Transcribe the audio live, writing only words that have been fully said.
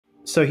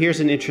So here's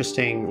an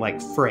interesting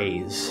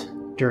phrase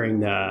during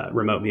the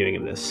remote viewing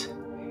of this.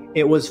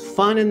 It was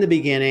fun in the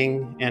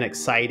beginning and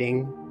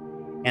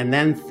exciting, and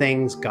then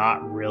things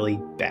got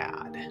really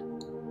bad.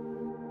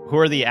 Who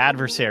are the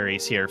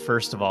adversaries here,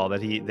 first of all,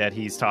 that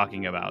he's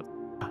talking about?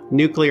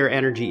 Nuclear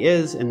energy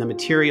is, and the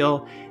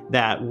material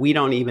that we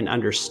don't even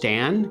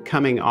understand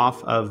coming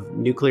off of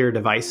nuclear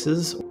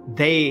devices,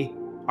 they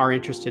are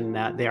interested in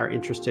that. They are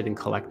interested in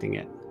collecting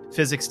it.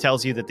 Physics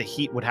tells you that the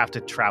heat would have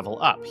to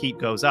travel up. Heat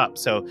goes up.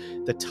 So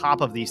the top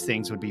of these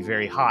things would be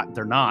very hot.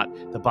 They're not.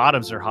 The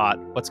bottoms are hot.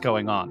 What's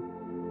going on?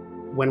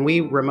 When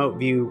we remote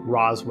view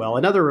Roswell,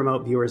 and other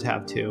remote viewers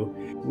have too,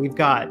 we've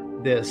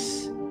got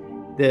this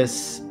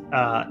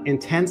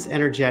intense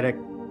energetic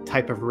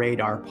type of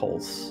radar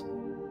pulse.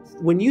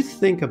 When you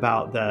think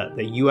about the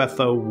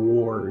UFO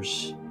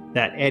wars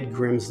that Ed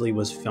Grimsley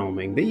was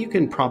filming, that you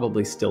can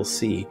probably still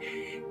see,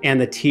 and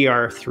the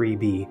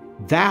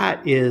TR-3B,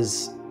 that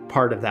is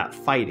part of that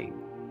fighting.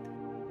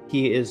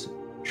 He is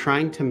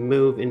trying to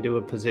move into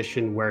a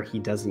position where he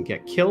doesn't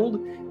get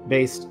killed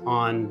based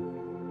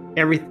on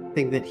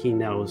everything that he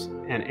knows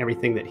and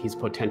everything that he's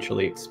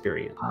potentially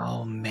experienced.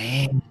 Oh,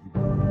 man.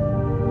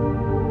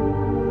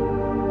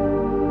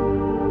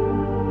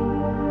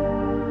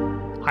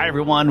 Hi,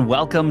 everyone.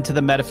 Welcome to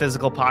the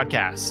Metaphysical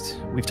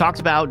Podcast. We've talked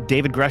about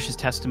David Grusch's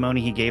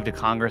testimony he gave to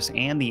Congress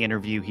and the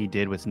interview he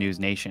did with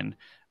NewsNation.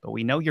 But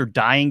we know you're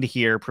dying to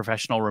hear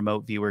professional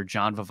remote viewer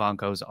John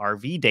Vivanco's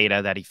RV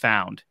data that he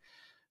found.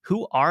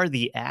 Who are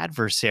the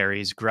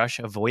adversaries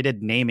Grusch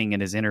avoided naming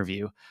in his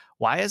interview?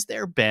 Why has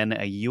there been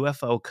a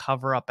UFO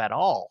cover-up at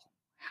all?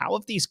 How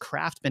have these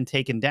craft been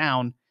taken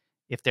down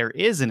if there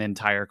is an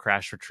entire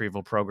crash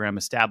retrieval program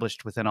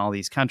established within all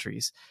these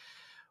countries?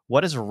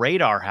 What does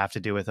radar have to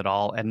do with it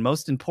all? And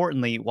most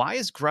importantly, why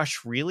is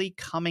Grusch really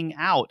coming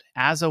out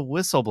as a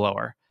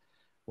whistleblower?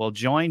 Well,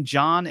 join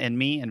John and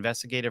me,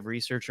 investigative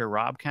researcher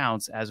Rob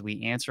Counts, as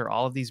we answer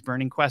all of these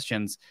burning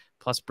questions,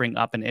 plus bring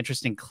up an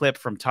interesting clip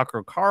from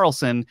Tucker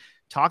Carlson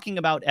talking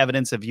about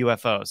evidence of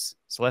UFOs.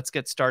 So let's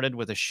get started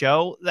with a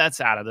show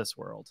that's out of this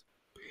world.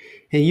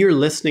 Hey, you're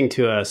listening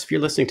to us. If you're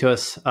listening to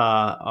us,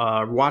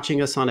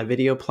 watching us on a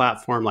video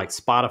platform like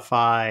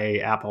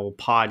Spotify, Apple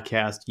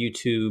Podcast,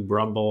 YouTube,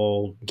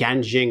 Rumble,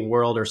 Ganjing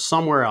World, or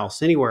somewhere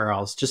else, anywhere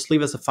else, just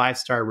leave us a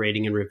 5-star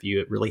rating and review.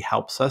 It really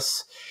helps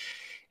us.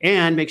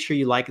 And make sure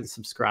you like and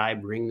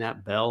subscribe, ring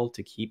that bell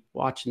to keep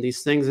watching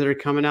these things that are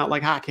coming out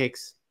like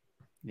hotcakes.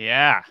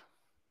 Yeah.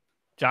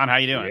 John, how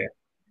you doing? Yeah.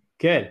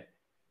 Good.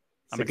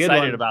 I'm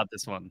excited about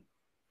this one.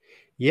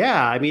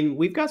 Yeah, I mean,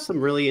 we've got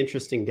some really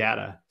interesting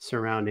data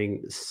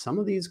surrounding some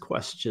of these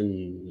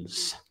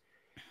questions.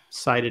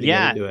 Excited to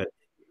get into it.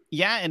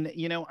 Yeah, and,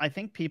 I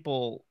think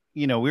people,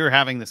 we were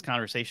having this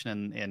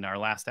conversation in our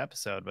last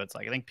episode, but it's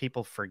like, I think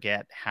people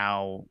forget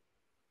how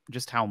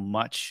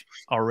much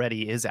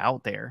already is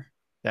out there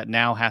that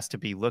now has to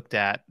be looked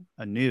at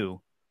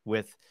anew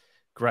with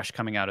Grusch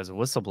coming out as a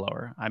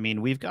whistleblower. I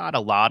mean, we've got a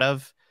lot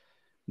of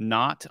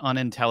not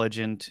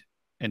unintelligent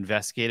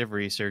investigative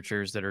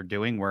researchers that are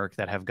doing work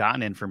that have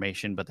gotten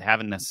information, but they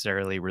haven't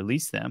necessarily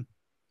released them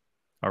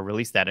or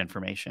released that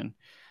information.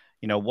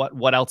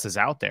 What else is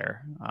out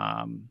there?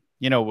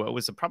 It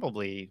was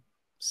probably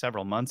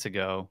several months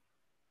ago,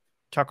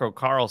 Tucker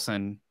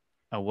Carlson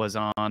was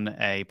on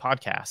a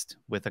podcast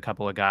with a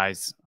couple of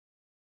guys.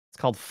 It's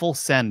called Full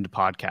Send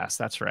Podcast.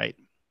 That's right.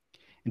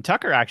 And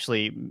Tucker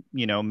actually,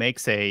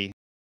 makes a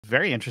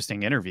very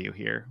interesting interview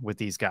here with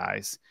these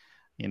guys.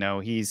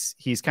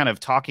 He's kind of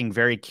talking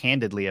very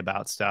candidly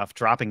about stuff,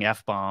 dropping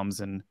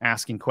F-bombs and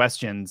asking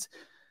questions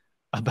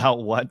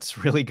about what's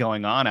really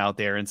going on out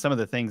there and some of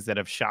the things that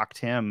have shocked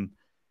him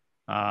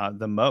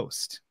the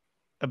most.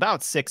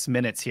 About 6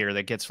 minutes here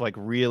that gets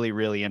really,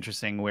 really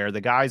interesting, where the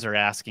guys are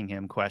asking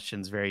him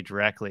questions very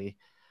directly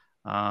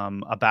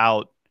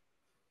about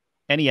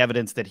any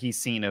evidence that he's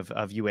seen of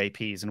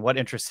UAPs and what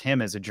interests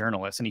him as a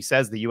journalist. And he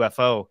says the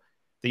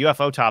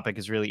UFO topic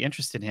has really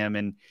interested him.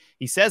 And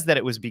he says that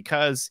it was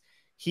because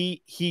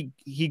he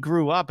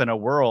grew up in a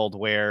world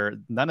where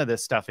none of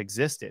this stuff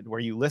existed, where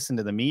you listen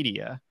to the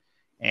media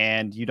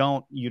and you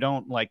don't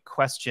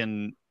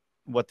question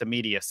what the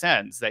media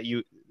says, that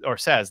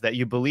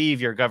you believe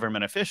your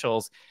government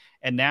officials.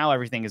 And now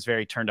everything is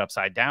very turned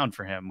upside down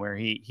for him, where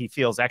he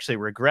feels actually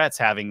regrets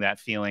having that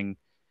feeling.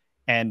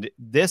 And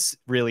this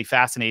really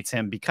fascinates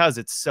him because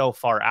it's so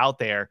far out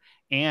there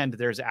and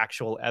there's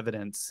actual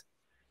evidence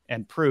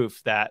and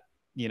proof that,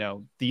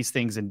 these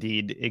things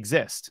indeed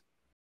exist.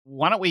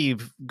 Why don't we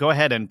go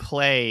ahead and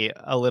play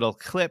a little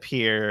clip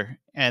here,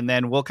 and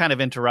then we'll kind of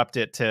interrupt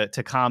it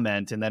to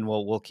comment, and then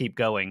we'll keep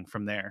going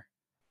from there.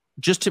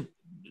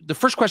 The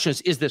first question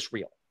is this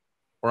real?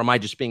 Or am I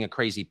just being a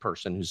crazy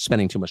person who's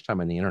spending too much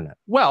time on the internet?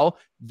 Well,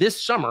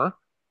 this summer,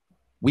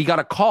 we got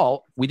a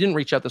call. We didn't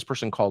reach out. This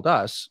person called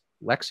us.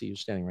 Lexi, who's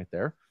standing right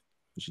there,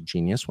 who's a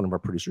genius, one of our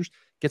producers,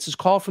 gets his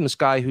call from this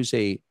guy who's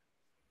a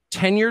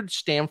tenured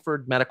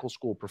Stanford medical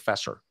school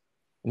professor,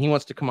 and he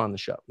wants to come on the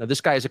show. Now,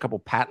 this guy has a couple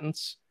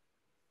patents,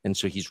 and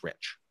so he's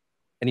rich,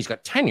 and he's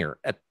got tenure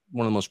at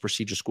one of the most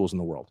prestigious schools in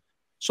the world.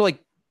 So,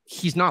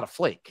 he's not a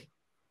flake.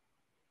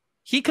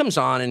 He comes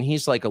on and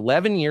he's like,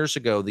 11 years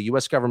ago, the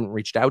US government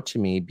reached out to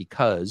me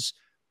because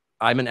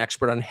I'm an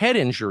expert on head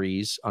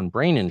injuries, on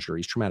brain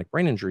injuries, traumatic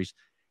brain injuries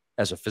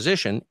as a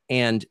physician.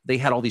 And they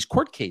had all these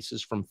court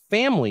cases from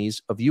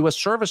families of US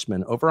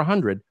servicemen, over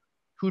 100,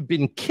 who'd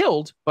been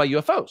killed by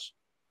UFOs.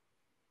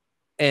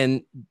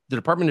 And the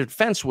Department of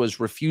Defense was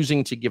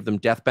refusing to give them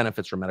death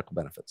benefits or medical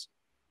benefits.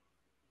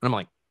 And I'm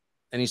like,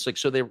 and he's like,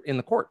 so they're in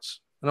the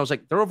courts. And I was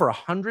like, there are over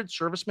 100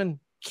 servicemen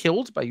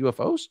killed by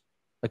UFOs?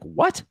 Like,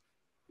 what?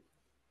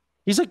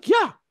 He's like,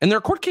 yeah. And there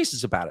are court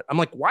cases about it. I'm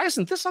like, why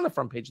isn't this on the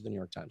front page of the New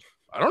York Times?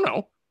 I don't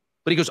know.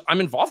 But he goes,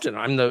 I'm involved in it.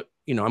 I'm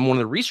one of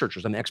the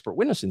researchers. I'm the expert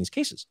witness in these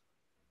cases.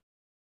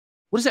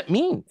 What does that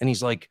mean? And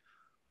he's like,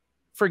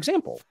 for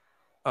example,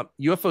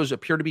 UFOs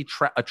appear to be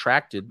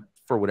attracted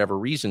for whatever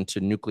reason to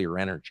nuclear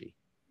energy.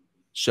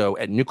 So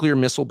at nuclear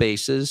missile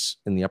bases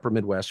in the upper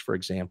Midwest, for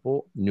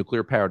example,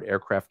 nuclear-powered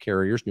aircraft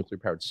carriers,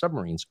 nuclear-powered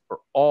submarines are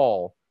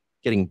all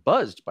getting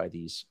buzzed by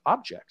these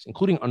objects,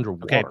 including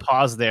underwater. Okay,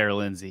 pause there,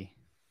 Lindsay.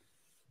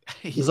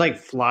 He's like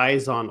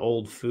flies on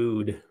old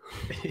food.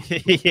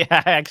 Yeah,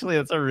 actually,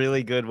 that's a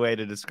really good way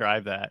to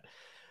describe that.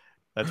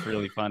 That's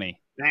really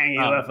funny. Dang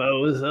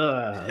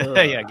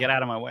UFOs. Yeah, get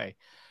out of my way.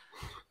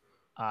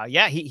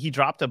 Yeah, he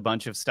dropped a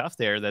bunch of stuff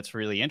there that's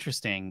really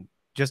interesting,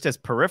 just as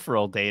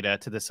peripheral data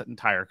to this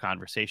entire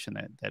conversation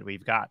that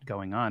we've got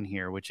going on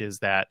here, which is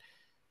that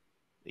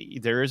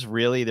there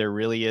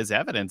really is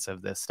evidence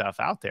of this stuff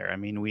out there. I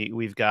mean,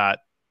 we've got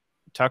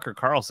Tucker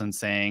Carlson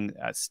saying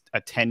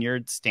a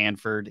tenured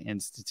Stanford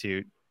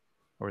Institute,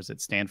 or is it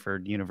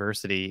Stanford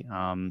University,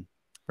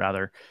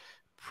 rather,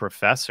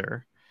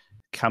 professor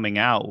coming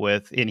out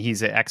with, and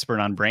he's an expert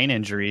on brain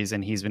injuries,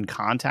 and he's been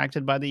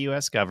contacted by the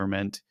U.S.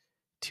 government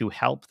to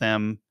help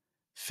them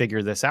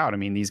figure this out. I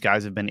mean, these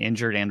guys have been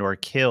injured and or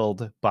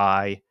killed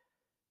by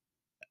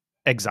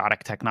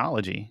exotic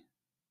technology.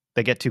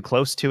 They get too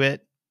close to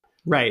it.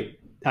 Right.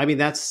 I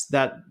mean,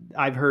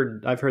 I've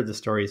heard the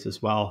stories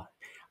as well.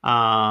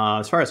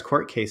 As far as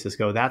court cases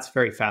go, that's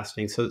very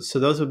fascinating. So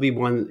those would be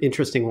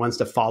interesting ones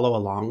to follow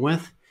along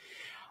with.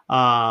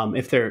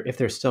 If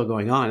they're still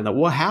going on, and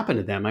what happened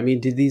to them? I mean,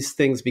 did these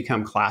things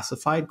become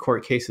classified?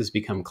 Court cases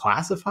become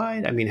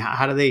classified? I mean,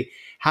 how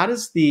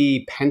does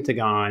the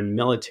Pentagon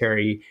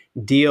military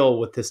deal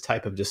with this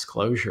type of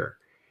disclosure?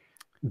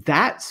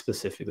 That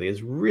specifically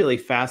is really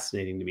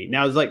fascinating to me.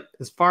 Now, it's like,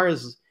 as far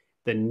as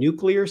the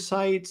nuclear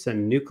sites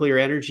and nuclear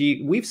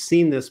energy, we've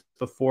seen this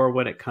before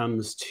when it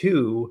comes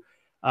to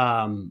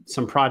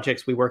some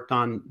projects we worked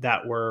on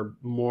that were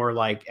more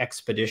like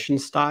expedition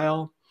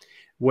style,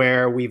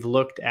 where we've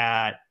looked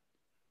at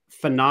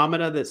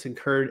phenomena that's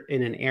occurred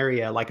in an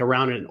area like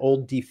around an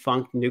old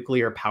defunct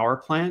nuclear power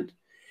plant.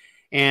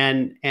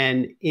 And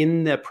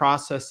in the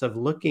process of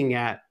looking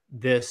at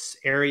this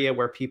area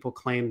where people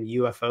claim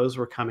UFOs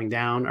were coming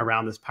down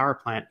around this power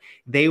plant,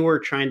 they were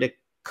trying to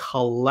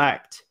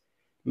collect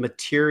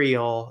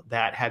material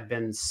that had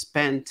been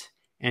spent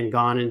and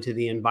gone into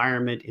the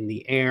environment, in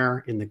the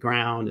air, in the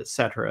ground, et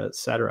cetera, et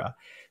cetera.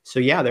 So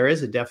yeah, there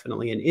is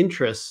definitely an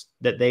interest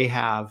that they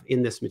have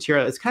in this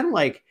material. It's kind of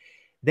like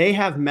they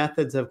have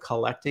methods of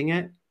collecting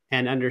it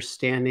and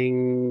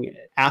understanding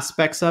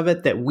aspects of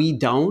it that we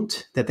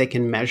don't, that they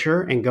can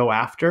measure and go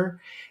after.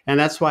 And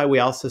that's why we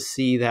also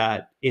see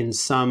that in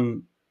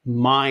some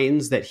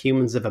mines that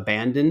humans have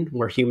abandoned,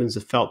 where humans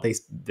have felt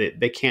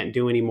they can't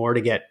do anymore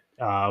to get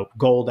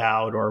gold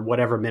out or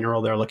whatever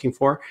mineral they're looking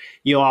for,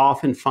 you'll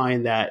often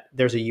find that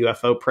there's a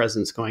UFO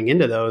presence going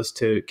into those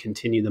to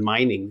continue the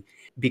mining,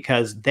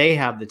 because they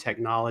have the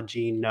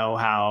technology, know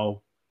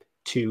how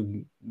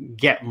to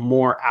get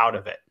more out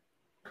of it.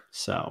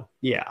 So,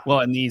 yeah.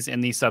 Well, and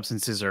these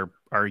substances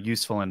are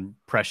useful and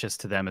precious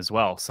to them as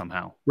well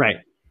somehow. Right.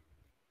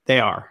 They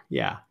are.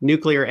 Yeah.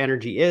 Nuclear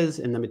energy is,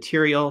 and the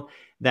material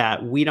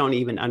that we don't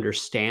even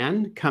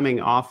understand coming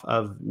off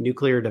of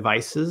nuclear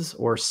devices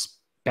or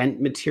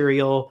spent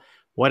material,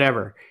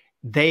 whatever,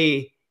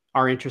 they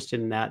are interested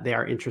in that. They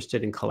are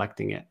interested in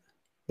collecting it.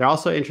 They're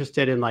also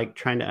interested in like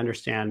trying to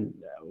understand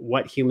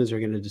what humans are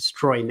going to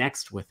destroy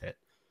next with it.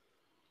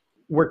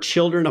 We're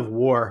children of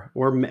war.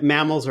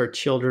 Mammals are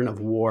children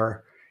of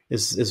war,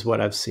 is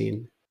what I've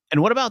seen.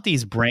 And what about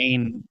these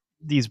brain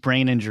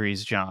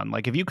injuries, John?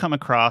 Like, have you come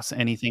across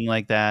anything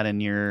like that in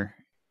your,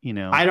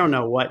 I don't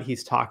know what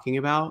he's talking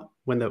about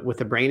with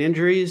the brain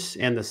injuries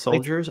and the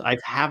soldiers. I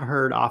have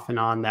heard off and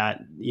on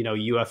that,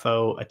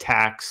 UFO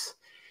attacks.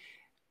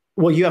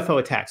 Well, UFO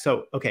attacks.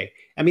 So, okay.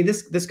 I mean,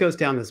 this goes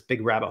down this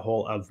big rabbit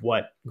hole of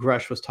what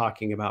Grusch was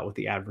talking about with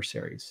the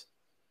adversaries.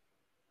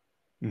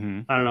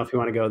 Mm-hmm. I don't know if you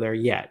want to go there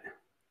yet.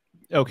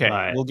 Okay.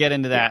 But we'll get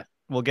into that.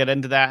 We'll get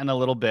into that in a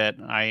little bit.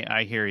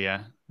 I hear you.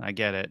 I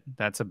get it.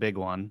 That's a big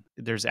one.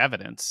 There's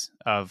evidence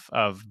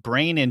of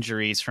brain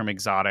injuries from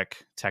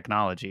exotic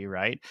technology,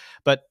 right?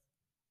 But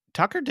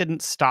Tucker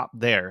didn't stop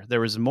there.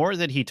 There was more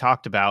that he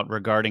talked about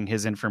regarding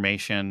his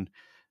information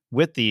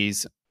with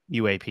these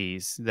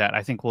UAPs that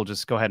I think we'll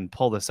just go ahead and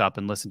pull this up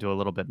and listen to a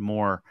little bit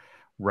more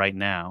right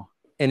now.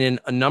 And in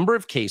a number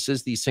of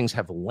cases, these things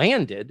have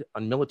landed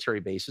on military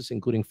bases,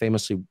 including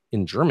famously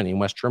in Germany, in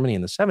West Germany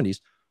in the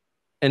 70s.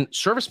 And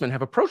servicemen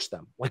have approached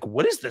them. Like,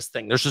 what is this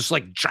thing? There's this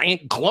like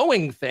giant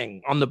glowing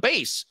thing on the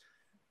base.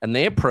 And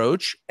they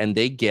approach and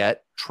they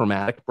get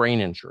traumatic brain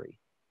injury.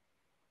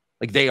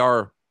 Like they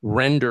are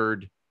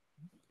rendered.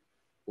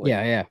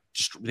 Like,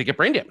 they get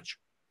brain damage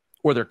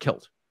or they're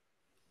killed.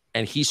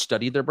 And he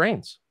studied their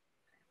brains.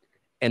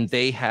 And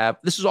they have,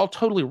 this is all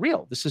totally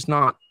real. This is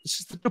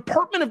the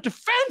Department of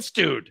Defense,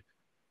 dude.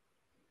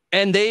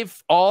 And they've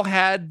all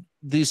had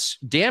this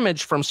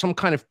damage from some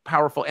kind of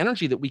powerful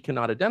energy that we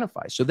cannot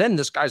identify. So then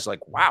this guy's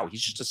like, wow,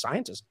 he's just a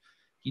scientist.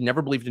 He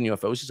never believed in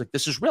UFOs. He's like,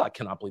 this is real. I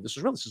cannot believe this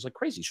is real. This is like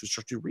crazy. He should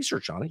start to do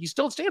research on it. He's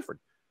still at Stanford.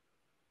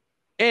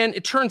 And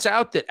it turns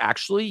out that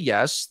actually,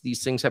 yes,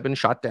 these things have been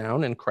shot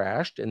down and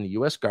crashed, and the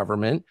US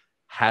government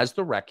has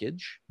the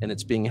wreckage, and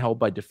it's being held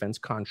by defense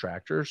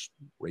contractors,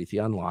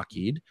 Raytheon,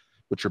 Lockheed,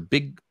 which are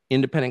big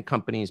independent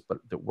companies, but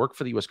that work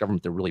for the US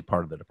government. They're really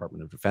part of the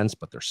Department of Defense,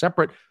 but they're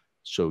separate.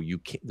 So you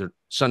can't, their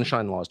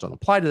sunshine laws don't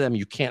apply to them.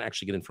 You can't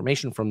actually get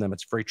information from them.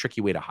 It's a very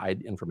tricky way to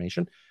hide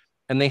information.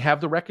 And they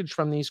have the wreckage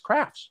from these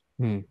crafts.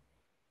 And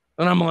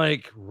I'm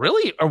like,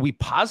 really? Are we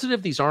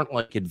positive these aren't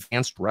like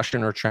advanced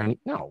Russian or Chinese?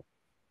 No,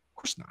 of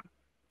course not.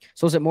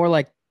 So is it more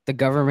like the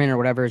government or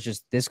whatever is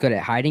just this good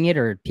at hiding it,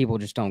 or people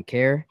just don't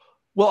care?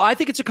 Well, I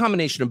think it's a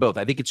combination of both.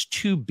 I think it's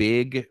too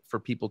big for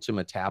people to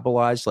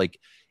metabolize. Like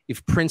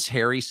if Prince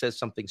Harry says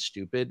something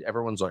stupid,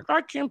 everyone's like,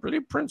 I can't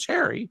believe Prince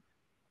Harry.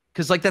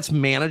 Because like that's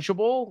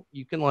manageable.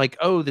 You can like,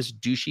 oh, this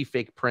douchey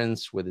fake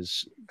prince with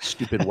his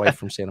stupid wife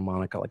from Santa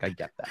Monica. Like I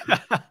get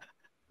that.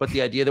 But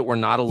the idea that we're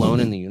not alone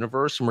in the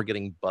universe and we're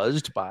getting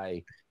buzzed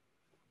by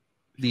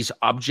these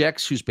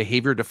objects whose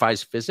behavior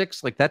defies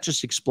physics, like that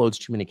just explodes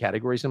too many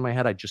categories in my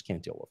head. I just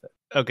can't deal with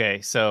it.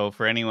 Okay, so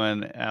for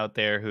anyone out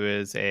there who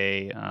is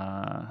a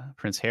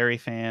Prince Harry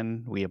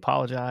fan, we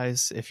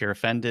apologize if you're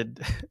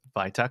offended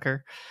by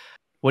Tucker.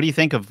 What do you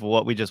think of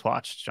what we just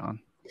watched, John?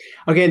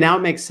 Okay, now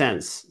it makes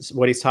sense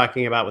what he's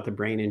talking about with the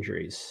brain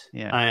injuries.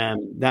 Yeah,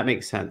 that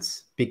makes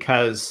sense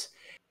because,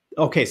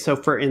 okay, so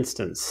for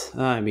instance,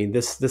 I mean,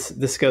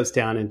 this goes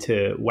down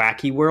into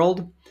wacky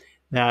world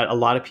that a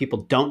lot of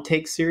people don't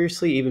take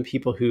seriously, even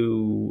people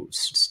who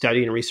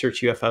study and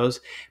research UFOs.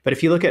 But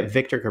if you look at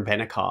Viktor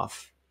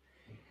Gorbachev,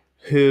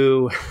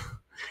 who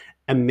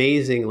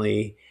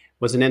amazingly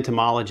was an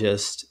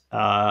entomologist,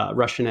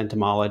 Russian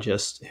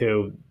entomologist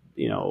who,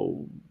 you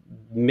know,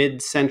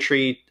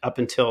 mid-century up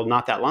until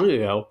not that long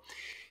ago,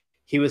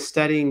 he was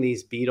studying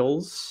these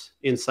beetles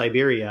in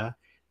Siberia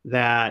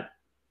that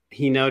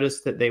he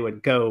noticed that they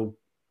would go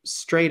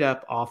straight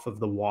up off of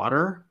the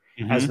water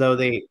as though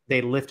they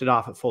lifted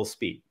off at full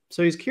speed.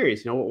 So he's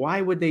curious, you know,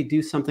 why would they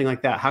do something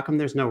like that? How come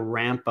there's no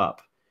ramp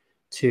up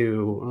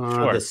to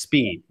the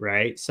speed,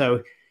 right?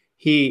 So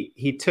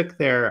he took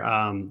their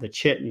the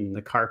chitin,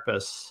 the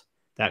carpus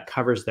that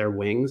covers their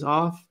wings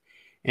off,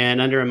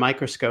 and under a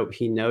microscope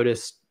he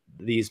noticed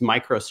these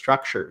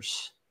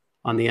microstructures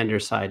on the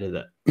underside of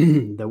the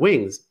the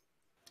wings.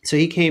 So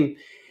he came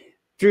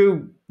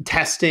through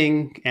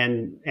testing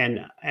and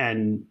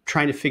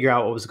trying to figure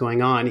out what was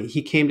going on.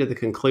 He came to the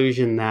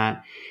conclusion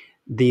that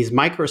these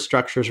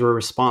microstructures were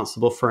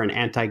responsible for an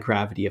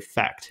anti-gravity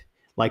effect.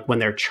 Like when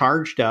they're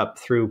charged up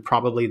through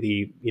probably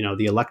the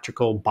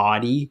electrical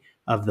body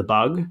of the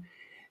bug,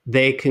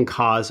 they can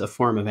cause a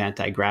form of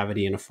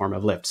anti-gravity and a form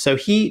of lift. So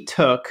he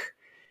took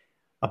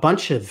a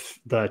bunch of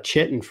the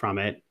chitin from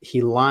it.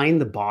 He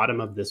lined the bottom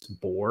of this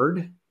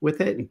board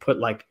with it and put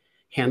like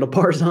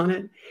handlebars on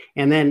it.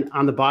 And then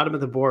on the bottom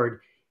of the board,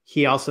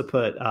 he also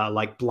put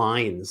like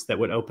blinds that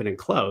would open and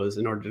close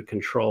in order to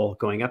control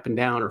going up and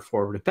down or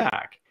forward and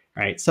back.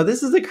 Right. So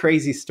this is a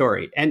crazy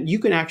story. And you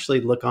can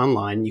actually look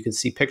online. You can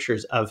see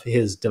pictures of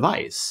his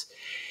device.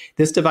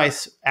 This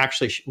device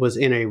actually was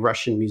in a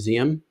Russian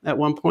museum at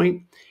one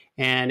point,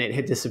 and it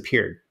had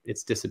disappeared.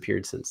 It's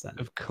disappeared since then.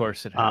 Of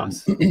course it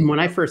has. When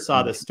I first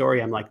saw this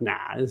story, I'm like,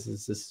 nah, this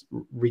is this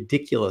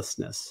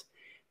ridiculousness.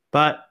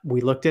 But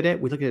we looked at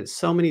it. We looked at it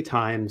so many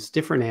times,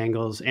 different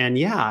angles. And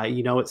yeah,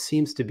 you know, it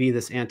seems to be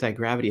this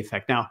anti-gravity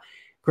effect. Now,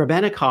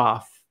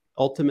 Gorbachev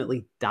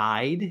ultimately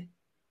died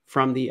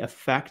from the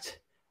effect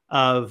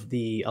of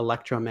the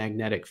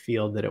electromagnetic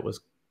field that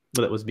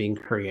was being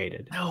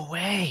created. No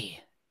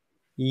way.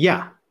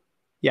 Yeah.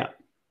 Yeah.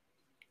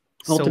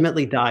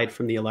 Ultimately died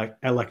from the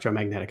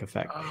electromagnetic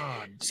effect.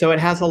 Oh, so it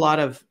has a lot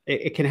of,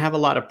 it can have a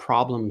lot of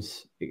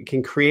problems. It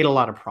can create a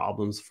lot of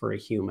problems for a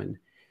human.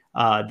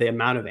 The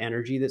amount of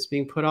energy that's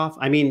being put off.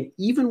 I mean,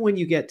 even when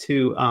you get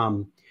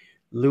to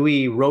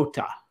Louis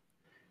Rota,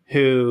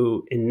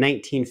 who in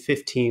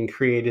 1915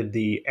 created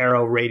the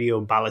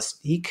aero-radio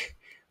ballistique,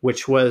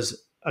 which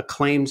was a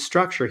claimed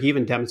structure. He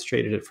even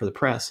demonstrated it for the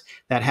press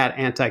that had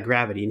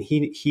anti-gravity. And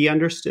he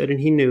understood and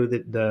he knew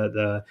that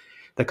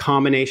the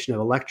combination of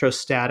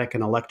electrostatic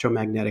and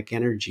electromagnetic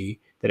energy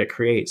that it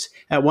creates.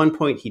 At one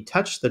point, he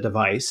touched the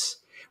device,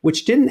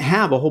 which didn't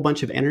have a whole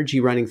bunch of energy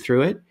running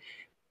through it,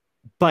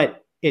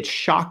 but it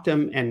shocked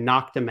him and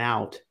knocked him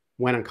out,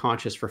 went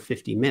unconscious for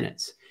 50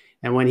 minutes.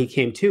 And when he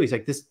came to, he's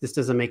like, this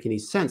doesn't make any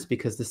sense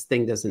because this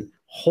thing doesn't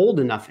hold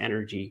enough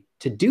energy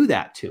to do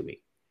that to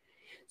me.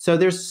 So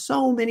there's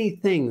so many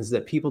things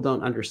that people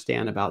don't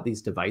understand about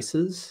these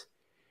devices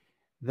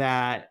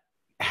that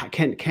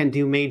can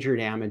do major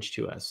damage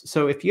to us.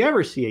 So if you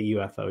ever see a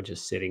UFO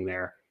just sitting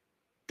there,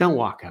 don't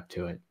walk up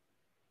to it.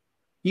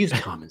 Use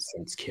common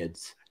sense,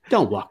 kids.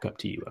 Don't walk up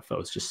to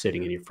UFOs just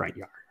sitting in your front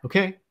yard,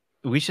 okay?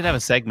 We should have a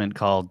segment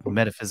called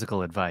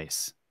Metaphysical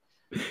Advice.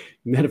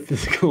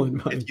 Metaphysical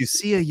advice. If you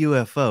see a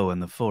UFO in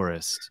the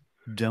forest,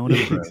 don't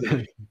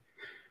approach.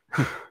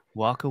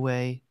 Walk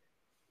away.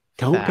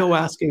 Don't go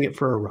asking it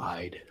for a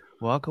ride.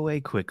 Walk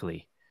away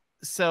quickly.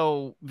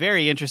 So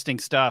very interesting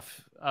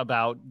stuff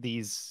about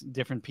these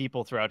different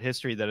people throughout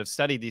history that have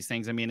studied these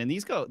things. I mean, and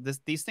these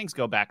things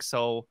go back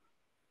so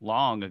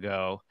long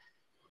ago.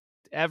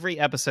 Every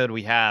episode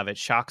we have, it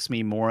shocks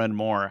me more and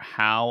more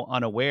how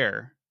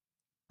unaware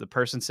the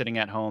person sitting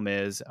at home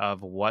is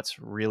of what's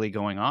really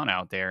going on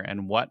out there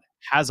and what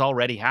has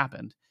already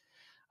happened.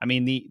 I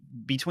mean,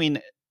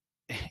 between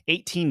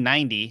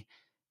 1890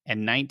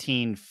 and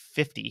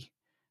 1950,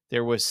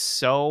 there was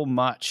so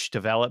much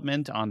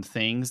development on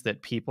things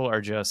that people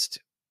are just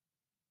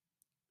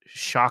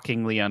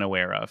shockingly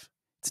unaware of.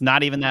 It's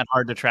not even that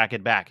hard to track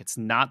it back. It's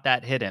not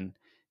that hidden.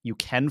 You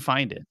can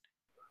find it.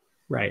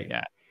 Right.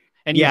 Yeah.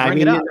 And yeah, you I bring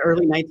mean, it up. in the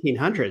early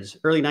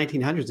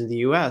 1900s in the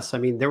U.S., I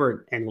mean, there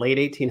were, and late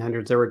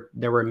 1800s,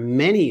 there were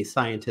many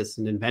scientists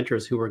and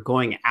inventors who were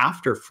going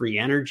after free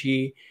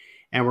energy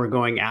and were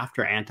going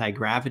after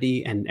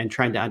anti-gravity and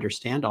trying to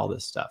understand all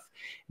this stuff.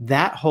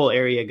 That whole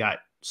area got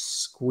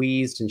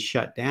squeezed and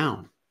shut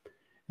down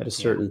at a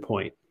certain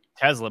point.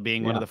 Tesla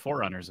being one of the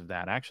forerunners of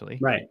that, actually.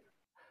 Right.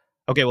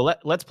 Okay, well,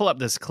 let's pull up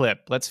this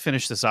clip. Let's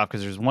finish this off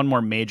because there's one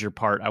more major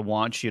part I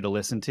want you to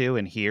listen to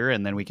and hear,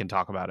 and then we can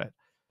talk about it.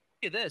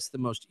 This, the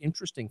most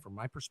interesting from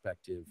my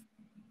perspective,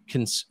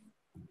 I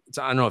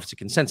don't know if it's a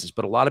consensus,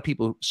 but a lot of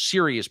people,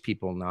 serious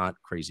people, not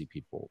crazy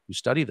people who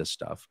study this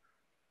stuff,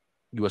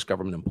 U.S.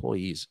 government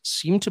employees,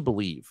 seem to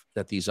believe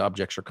that these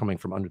objects are coming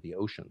from under the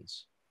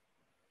oceans.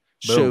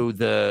 Boom. So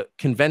the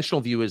conventional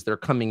view is they're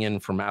coming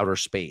in from outer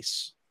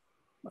space.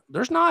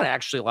 There's not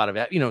actually a lot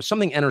of,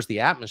 something enters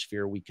the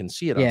atmosphere, we can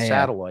see it on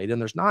satellite,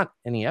 and there's not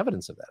any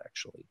evidence of that,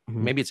 actually.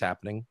 Mm-hmm. Maybe it's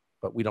happening,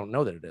 but we don't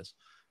know that it is.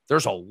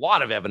 There's a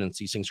lot of evidence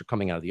these things are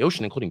coming out of the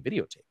ocean, including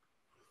videotape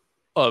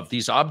of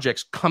these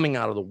objects coming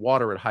out of the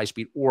water at high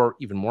speed, or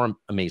even more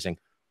amazing,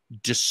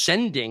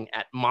 descending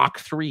at Mach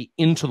 3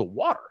 into the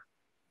water.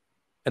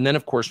 And then,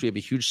 of course, we have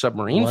a huge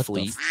submarine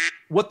fleet.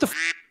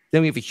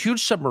 Then we have a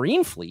huge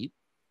submarine fleet,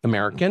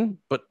 American,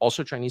 but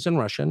also Chinese and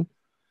Russian,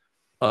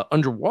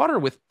 underwater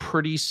with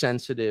pretty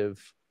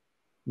sensitive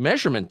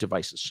measurement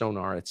devices,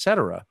 sonar,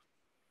 etc.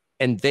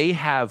 And they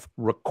have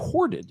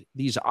recorded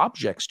these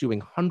objects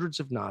doing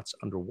hundreds of knots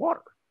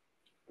underwater.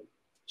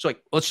 So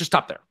let's just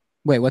stop there.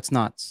 Wait, what's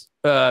knots?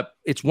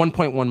 It's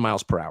 1.1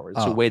 miles per hour.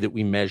 It's a way that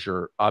we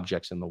measure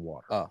objects in the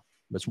water.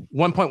 It's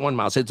 1.1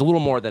 miles. It's a little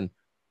more than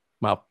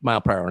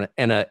mile per hour.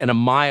 And a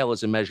mile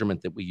is a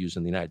measurement that we use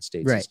in the United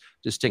States. Right. It's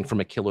distinct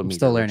from a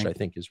kilometer, which I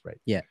think is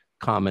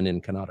common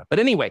in Canada. But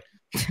anyway,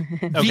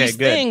 these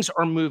things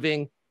are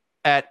moving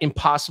at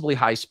impossibly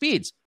high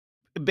speeds.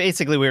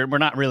 Basically, we're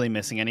not really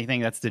missing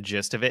anything. That's the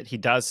gist of it. He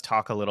does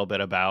talk a little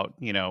bit about,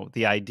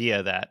 the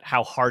idea that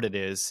how hard it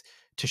is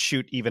to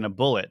shoot even a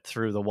bullet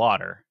through the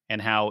water, and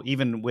how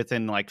even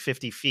within like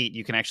 50 feet,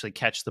 you can actually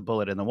catch the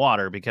bullet in the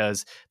water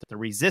because the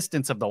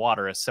resistance of the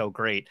water is so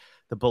great,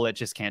 the bullet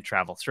just can't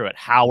travel through it.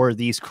 How are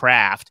these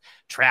craft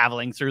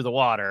traveling through the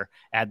water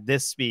at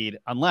this speed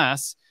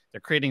unless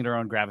they're creating their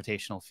own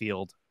gravitational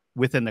field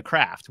within the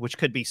craft, which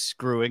could be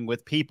screwing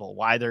with people?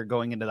 Why they're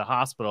going into the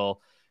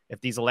hospital if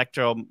these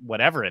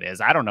whatever it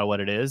is, I don't know what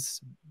it is,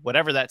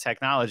 whatever that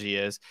technology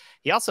is.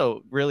 He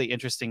also really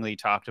interestingly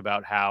talked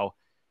about how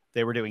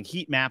they were doing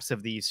heat maps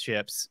of these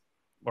ships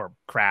or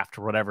craft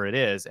or whatever it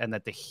is, and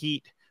that the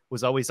heat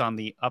was always on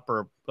the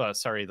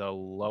the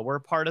lower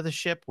part of the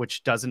ship,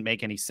 which doesn't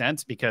make any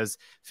sense because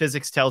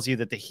physics tells you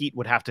that the heat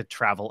would have to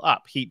travel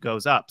up. Heat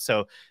goes up.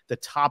 So the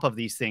top of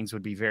these things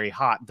would be very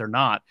hot. They're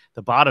not.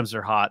 The bottoms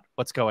are hot.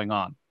 What's going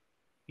on?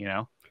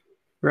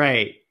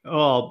 Right.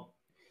 Well,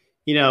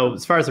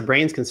 as far as the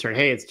brain's concerned,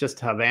 hey, it's just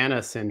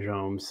Havana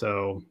syndrome.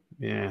 So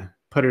yeah,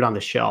 put it on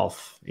the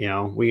shelf.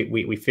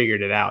 We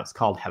figured it out. It's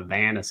called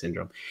Havana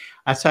syndrome.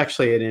 That's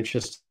actually an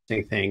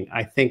interesting thing.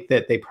 I think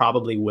that they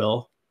probably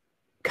will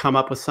come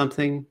up with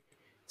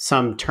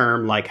some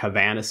term like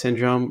Havana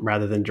syndrome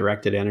rather than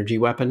directed energy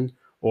weapon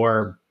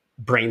or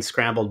brain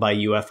scrambled by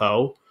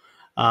UFO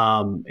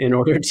in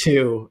order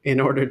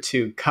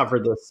to cover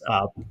this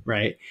up,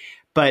 right?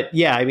 But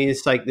yeah, I mean,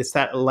 it's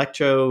that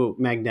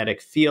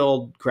electromagnetic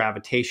field,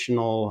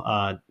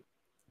 gravitational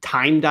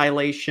time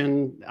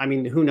dilation. I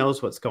mean, who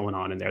knows what's going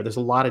on in there? There's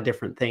a lot of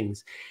different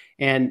things.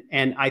 And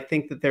I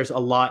think that there's a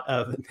lot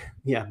of,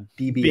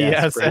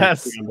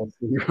 BSS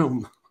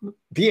syndrome.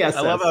 BSS.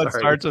 I love how it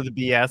starts with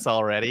BS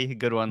already.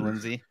 Good one,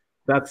 Lindsay.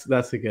 That's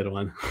a good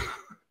one.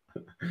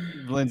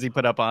 Lindsay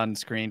put up on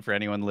screen for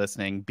anyone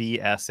listening,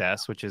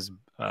 BSS, which is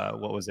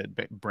what was it?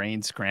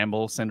 Brain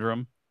scramble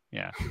syndrome.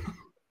 Yeah.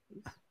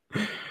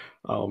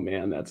 Oh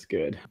man, that's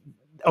good.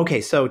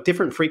 Okay, so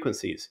different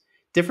frequencies,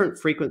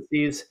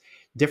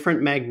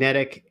 different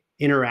magnetic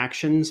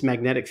interactions,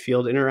 magnetic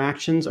field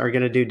interactions are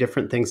going to do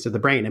different things to the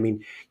brain. I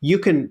mean, you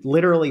can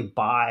literally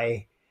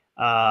buy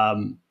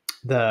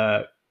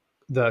the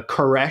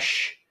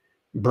Koresh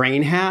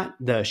brain hat,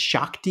 the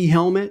Shakti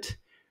helmet,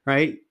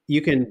 right?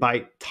 You can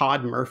buy,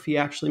 Todd Murphy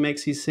actually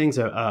makes these things,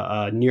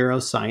 a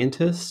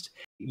neuroscientist.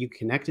 You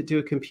connect it to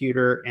a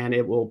computer and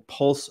it will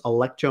pulse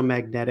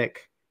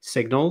electromagnetic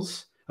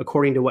signals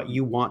according to what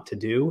you want to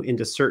do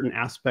into certain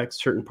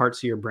aspects, certain parts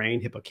of your brain,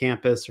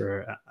 hippocampus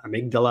or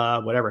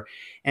amygdala, whatever.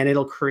 And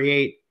it'll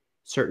create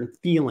certain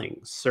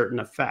feelings, certain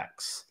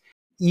effects.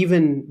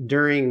 Even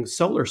during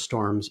solar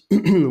storms,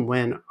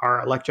 when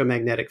our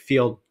electromagnetic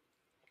field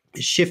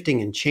is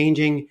shifting and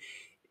changing,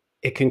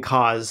 it can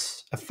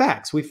cause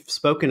effects. We've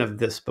spoken of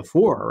this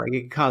before, right?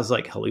 It can cause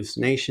like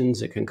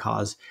hallucinations. It can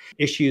cause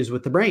issues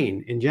with the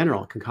brain in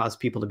general. It can cause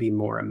people to be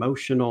more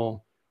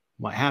emotional,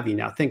 what have you.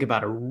 Now think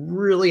about a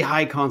really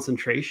high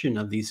concentration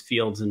of these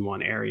fields in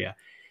one area.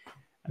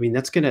 I mean,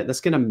 that's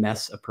gonna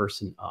mess a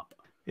person up.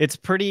 It's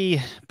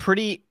pretty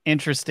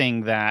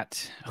interesting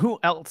that who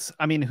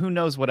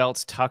knows what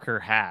else Tucker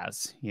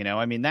has, you know?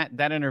 I mean,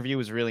 that interview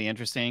was really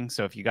interesting.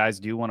 So if you guys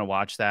do want to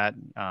watch that,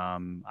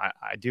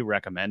 I do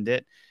recommend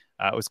it.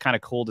 It was kind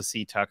of cool to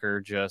see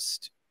Tucker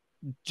just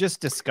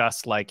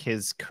discuss like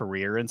his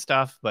career and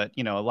stuff. But,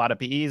 you know, a lot of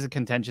he's a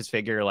contentious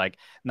figure. Like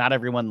not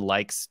everyone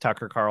likes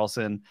Tucker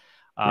Carlson.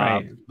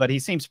 Right. But he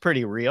seems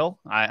pretty real.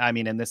 I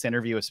mean, in this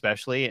interview,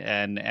 especially.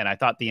 And I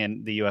thought the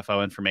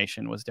UFO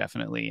information was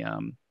definitely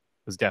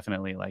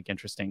like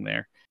interesting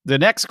there. The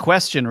next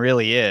question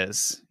really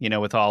is, you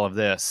know, with all of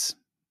this,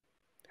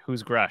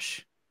 who's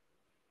Grusch?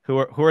 Who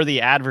are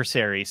the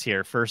adversaries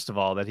here, first of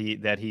all,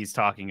 that he's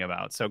talking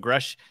about? So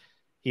Grusch,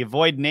 he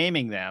avoided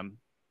naming them.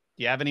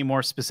 Do you have any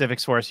more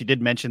specifics for us? You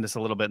did mention this a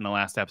little bit in the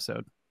last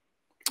episode.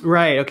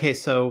 Right. Okay.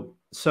 So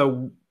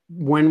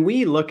when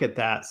we look at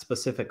that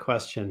specific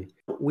question,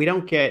 we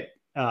don't get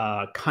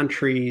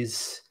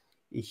countries,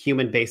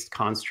 human-based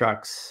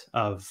constructs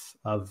of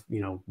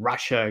you know,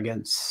 Russia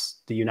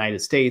against the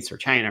United States or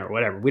China or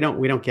whatever. We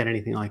don't get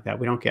anything like that.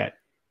 We don't get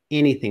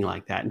anything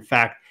like that. In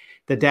fact,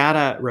 the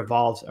data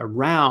revolves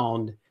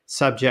around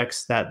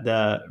subjects that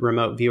the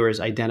remote viewers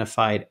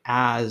identified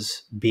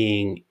as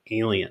being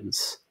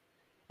aliens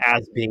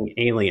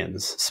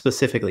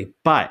specifically.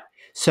 But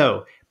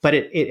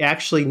it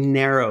actually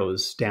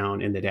narrows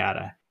down in the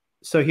data.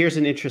 So here's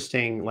an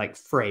interesting like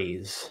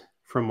phrase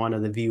from one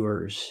of the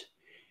viewers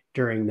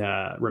during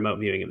the remote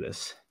viewing of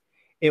this.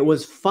 It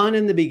was fun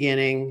in the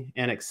beginning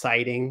and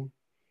exciting,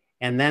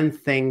 and then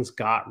things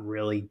got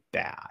really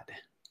bad.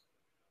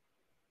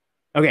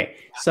 Okay,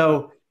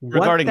 so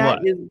regarding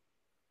what?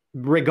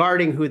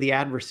 Regarding who the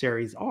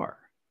adversaries are.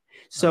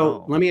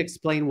 So let me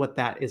explain what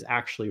that is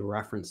actually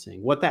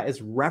referencing. What that is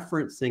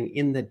referencing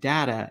in the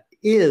data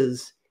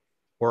is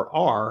or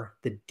are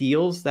the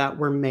deals that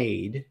were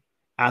made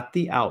at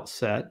the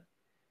outset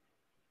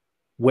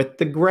with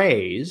the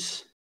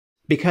Greys.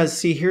 Because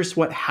see, here's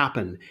what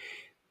happened.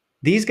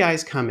 These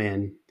guys come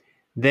in,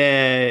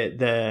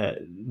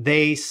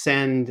 they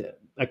send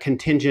a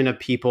contingent of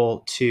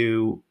people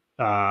to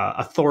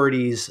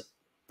authorities,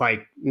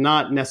 like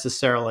not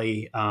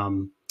necessarily,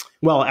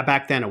 well,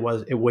 back then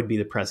it would be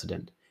the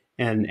president.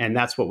 And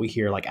that's what we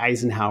hear, like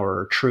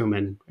Eisenhower or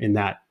Truman in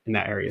that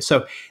area.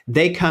 So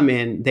they come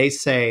in, they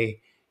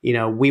say, you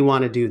know, we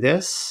want to do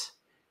this.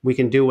 We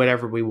can do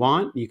whatever we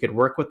want. You could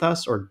work with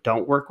us or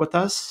don't work with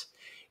us.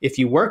 If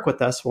you work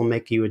with us, we'll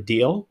make you a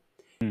deal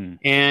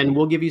and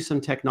we'll give you some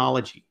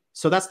technology.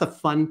 So that's the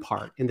fun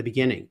part in the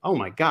beginning. Oh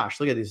my gosh,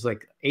 look at these,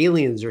 like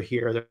aliens are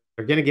here.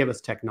 They're going to give us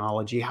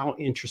technology. How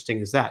interesting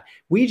is that?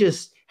 We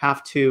just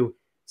have to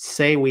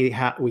say we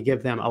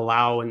give them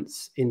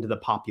allowance into the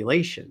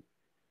population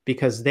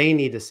because they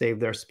need to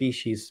save their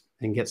species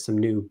and get some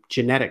new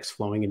genetics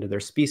flowing into their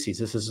species.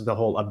 This is the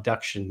whole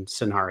abduction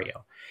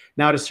scenario.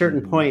 Now, at a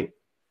certain point,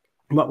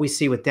 what we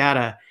see with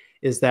data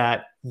is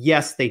that,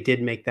 yes, they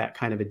did make that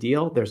kind of a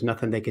deal. There's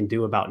nothing they can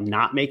do about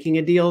not making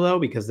a deal, though,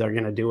 because they're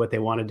going to do what they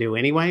want to do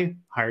anyway,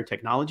 higher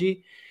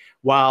technology.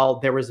 While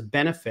there was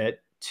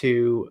benefit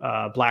to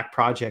Black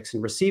projects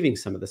in receiving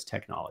some of this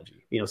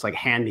technology. You know, it's like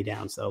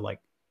hand-me-downs, though, like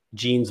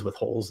jeans with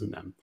holes in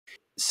them.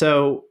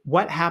 So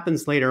what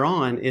happens later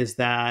on is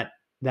that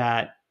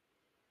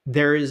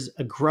there is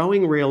a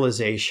growing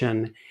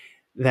realization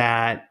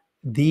that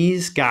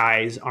these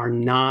guys are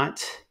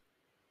not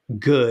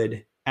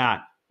good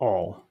at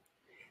all.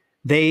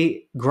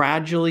 They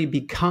gradually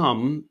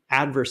become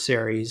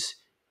adversaries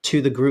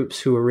to the groups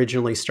who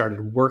originally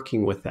started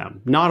working with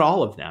them. Not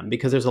all of them,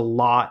 because there's a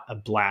lot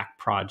of Black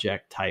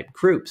project type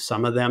groups.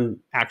 Some of them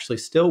actually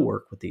still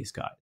work with these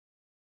guys.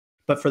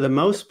 But for the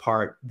most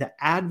part, the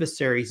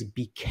adversaries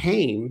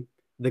became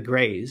the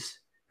Greys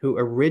who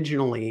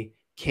originally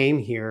came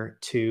here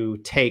to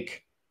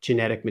take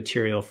genetic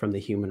material from the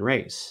human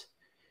race.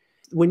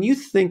 when you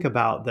think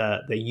about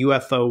the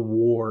UFO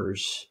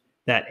wars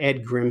that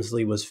Ed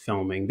Grimsley was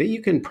filming, that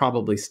you can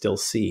probably still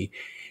see,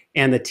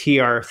 and the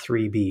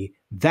TR-3B,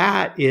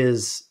 that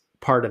is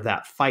part of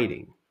that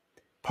fighting,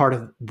 part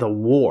of the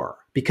war,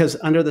 because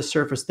under the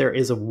surface there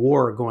is a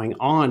war going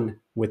on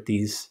with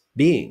these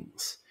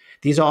beings.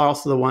 These are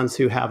also the ones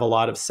who have a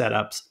lot of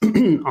setups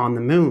on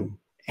the moon,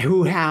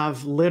 who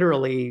have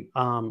literally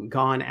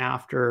gone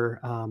after,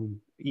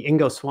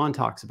 Ingo Swann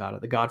talks about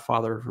it, the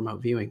godfather of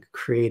remote viewing,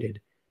 pretty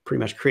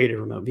much created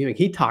remote viewing.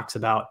 He talks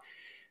about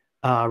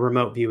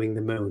remote viewing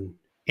the moon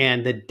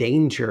and the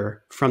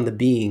danger from the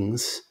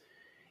beings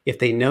if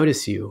they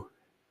notice you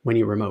when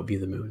you remote view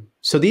the moon.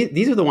 So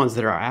these are the ones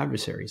that are our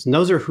adversaries, and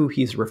those are who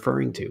he's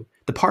referring to.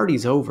 The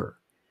party's over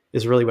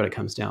is really what it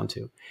comes down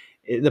to.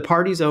 The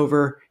party's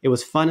over. It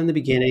was fun in the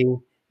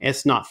beginning.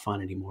 It's not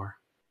fun anymore.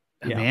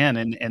 Yeah. Man,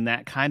 and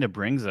that kind of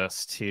brings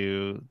us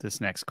to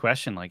this next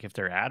question. Like, if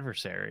they're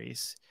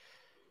adversaries,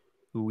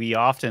 we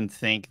often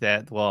think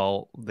that,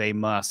 well, they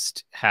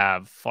must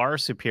have far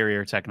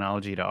superior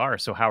technology to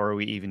ours, so how are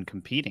we even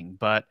competing?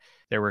 But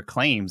there were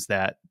claims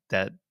that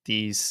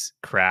these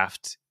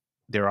craft,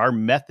 there are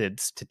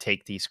methods to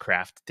take these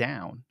craft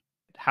down.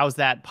 How's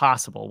that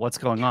possible? What's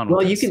going on?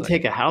 Well, you can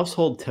take a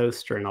household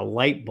toaster and a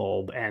light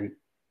bulb, and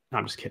no,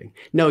 I'm just kidding.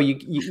 No,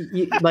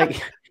 you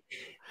like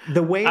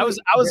the way I was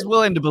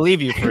willing to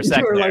believe you for a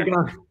second.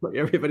 Like,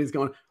 everybody's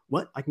going,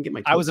 what? I can get my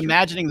toaster. I was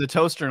imagining the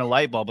toaster and a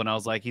light bulb, and I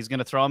was like, he's going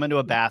to throw them into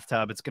a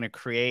bathtub. It's going to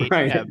create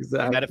a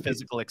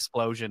metaphysical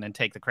explosion and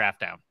take the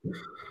craft down.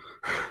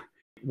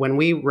 When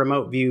we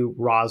remote view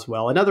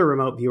Roswell, and other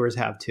remote viewers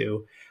have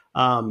too,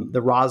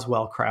 the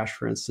Roswell crash,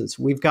 for instance,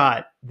 we've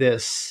got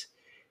this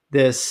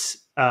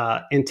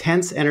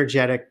intense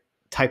energetic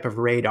type of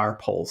radar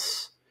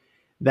pulse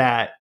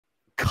that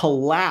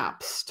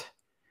collapsed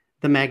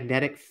the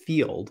magnetic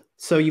field.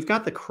 So you've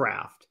got the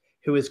craft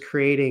who is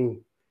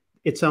creating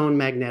its own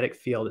magnetic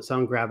field, its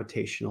own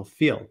gravitational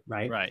field,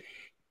 right? Right.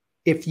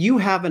 If you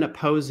have an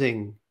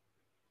opposing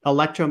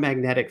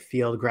electromagnetic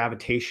field,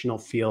 gravitational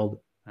field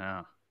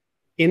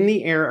in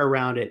the air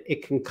around it,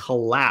 it can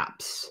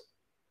collapse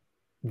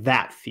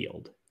that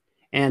field.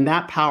 And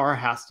that power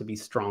has to be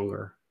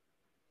stronger.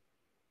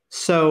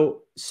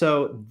 So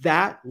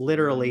that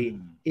literally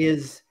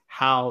is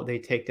how they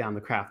take down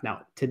the craft.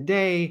 Now,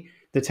 today,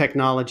 the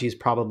technology is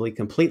probably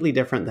completely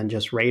different than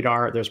just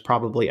radar. There's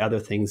probably other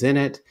things in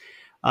it.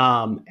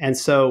 And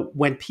so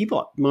when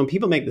people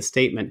make the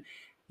statement,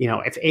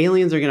 if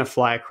aliens are going to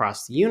fly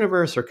across the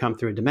universe or come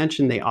through a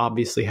dimension, they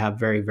obviously have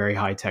very, very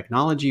high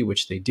technology,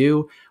 which they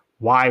do.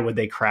 Why would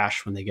they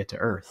crash when they get to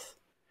Earth?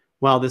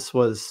 Well, this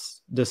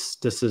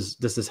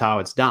is how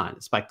it's done.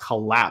 It's by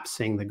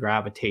collapsing the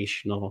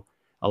gravitational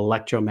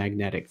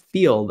electromagnetic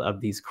field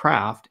of these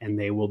craft, and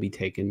they will be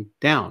taken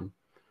down.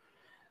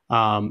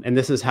 And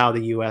this is how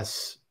the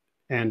US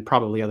and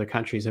probably other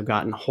countries have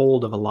gotten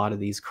hold of a lot of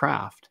these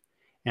craft,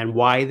 and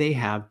why they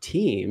have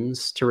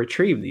teams to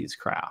retrieve these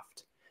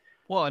craft.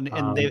 Well, and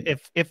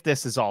if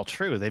this is all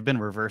true, they've been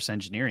reverse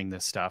engineering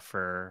this stuff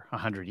for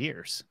 100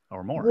 years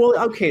or more. Well,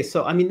 okay,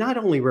 so I mean, not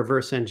only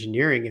reverse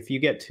engineering. If you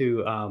get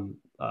to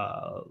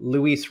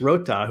Luis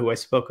Rota, who I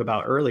spoke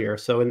about earlier,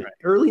 so in the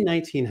early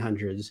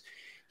 1900s,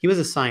 he was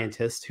a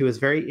scientist who was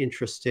very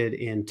interested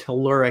in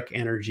telluric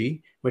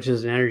energy, which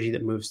is an energy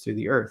that moves through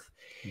the Earth.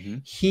 Mm-hmm.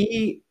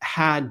 He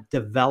had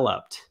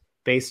developed,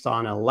 based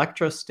on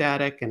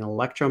electrostatic and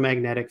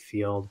electromagnetic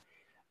field,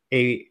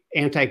 a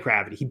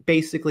anti-gravity. He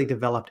basically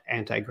developed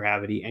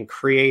anti-gravity and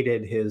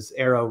created his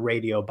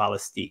aero-radio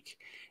ballistique.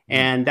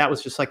 And that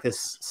was just like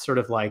this sort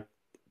of like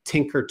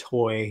Tinker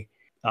Toy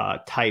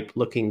type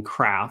looking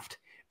craft.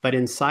 But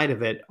inside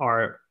of it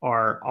are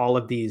all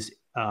of these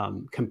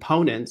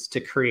components to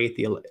create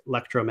the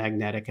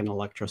electromagnetic and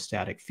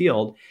electrostatic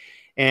field.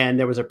 And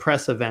there was a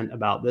press event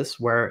about this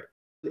where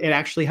it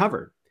actually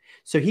hovered.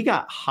 So he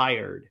got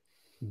hired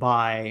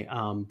by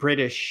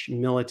British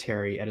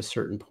military at a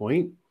certain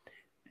point.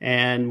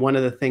 And one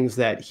of the things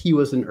that he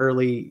was an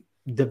early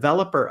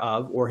developer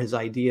of, or his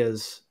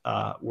ideas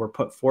were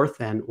put forth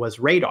then, was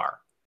radar.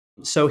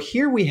 So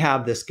here we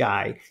have this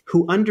guy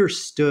who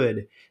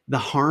understood the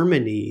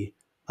harmony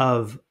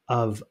of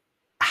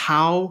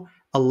how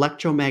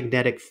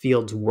electromagnetic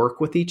fields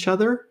work with each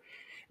other.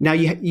 Now,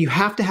 you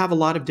have to have a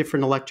lot of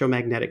different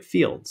electromagnetic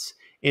fields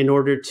in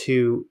order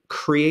to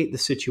create the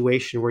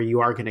situation where you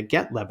are going to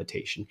get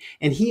levitation.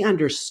 And he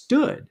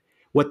understood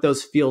what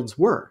those fields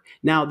were.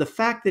 Now, the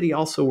fact that he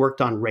also worked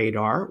on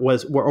radar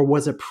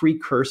was a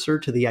precursor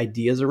to the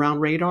ideas around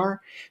radar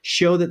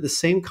show that the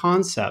same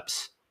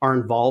concepts are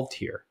involved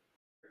here.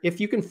 If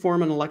you can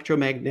form an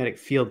electromagnetic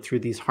field through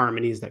these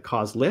harmonies that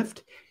cause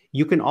lift,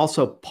 you can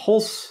also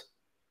pulse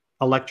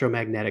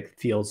electromagnetic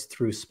fields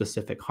through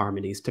specific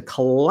harmonies to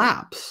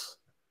collapse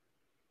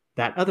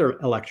that other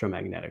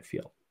electromagnetic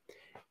field.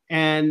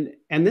 And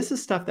this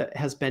is stuff that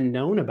has been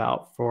known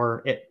about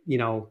for it,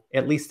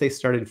 at least they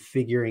started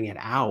figuring it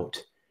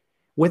out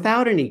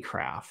without any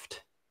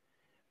craft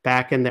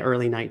back in the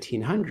early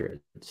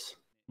 1900s.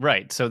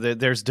 Right. So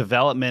there's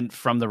development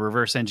from the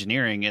reverse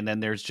engineering, and then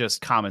there's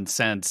just common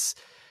sense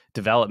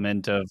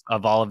development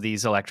of all of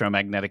these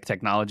electromagnetic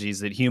technologies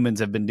that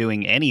humans have been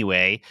doing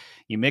anyway.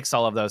 You mix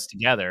all of those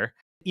together.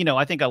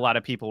 I think a lot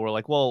of people were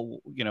like, well,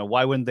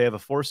 why wouldn't they have a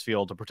force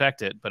field to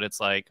protect it? But it's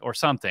like, or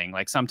something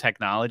like some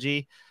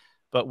technology.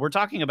 But we're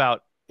talking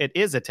about, it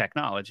is a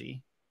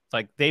technology.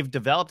 Like, they've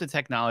developed a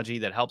technology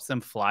that helps them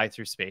fly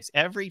through space.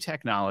 Every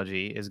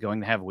technology is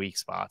going to have weak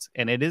spots,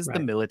 and it is the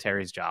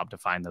military's job to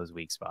find those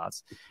weak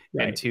spots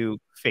and to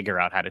figure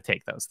out how to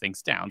take those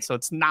things down. So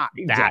it's not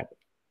that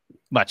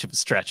much of a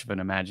stretch of an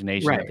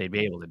imagination that they'd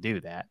be able to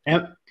do that.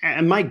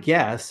 And my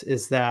guess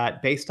is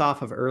that, based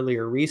off of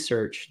earlier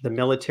research, the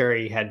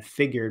military had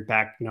figured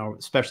back,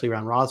 especially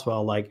around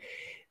Roswell, like,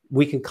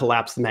 we can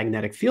collapse the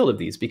magnetic field of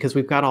these because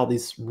we've got all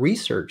this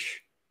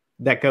research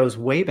that goes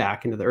way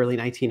back into the early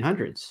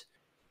 1900s.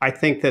 I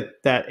think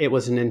that it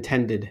was an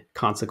intended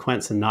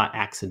consequence and not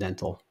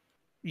accidental.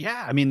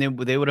 Yeah, I mean,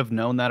 they would have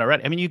known that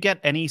already. I mean, you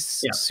get any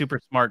super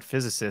smart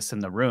physicists in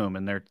the room,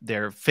 and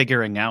they're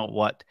figuring out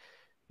what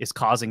is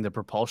causing the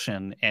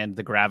propulsion and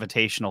the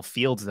gravitational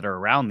fields that are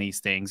around these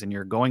things, and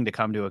you're going to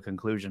come to a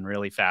conclusion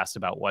really fast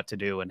about what to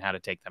do and how to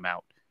take them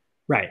out.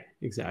 Right,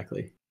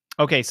 exactly.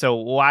 Okay, so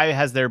why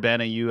has there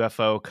been a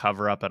UFO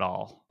cover-up at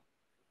all?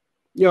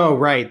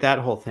 Right, that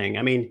whole thing.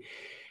 I mean,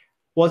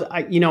 well,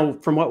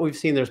 from what we've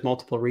seen, there's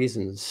multiple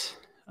reasons.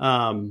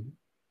 And,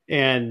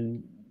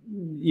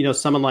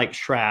 someone like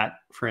Schratt,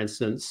 for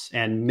instance,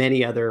 and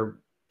many other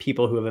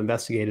people who have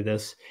investigated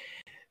this,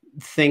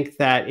 think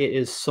that it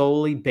is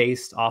solely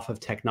based off of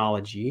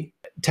technology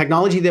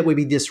that would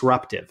be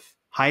disruptive,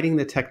 hiding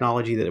the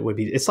technology that it would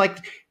be. It's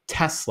like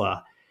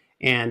Tesla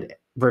and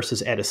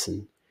versus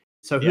Edison.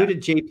 So who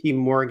did JP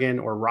Morgan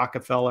or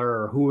Rockefeller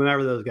or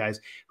whomever those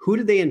guys, who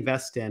did they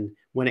invest in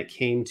when it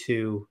came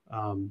to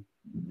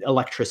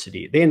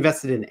electricity? They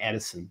invested in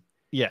Edison.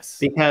 Yes.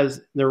 Because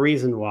the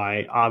reason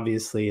why,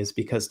 obviously, is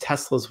because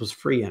Tesla's was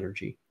free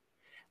energy.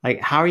 Like,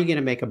 how are you going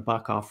to make a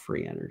buck off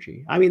free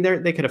energy? I mean,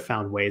 they could have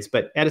found ways,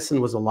 but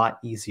Edison was a lot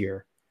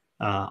easier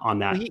on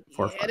that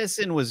forefront.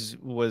 Edison was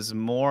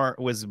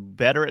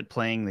better at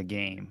playing the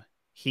game.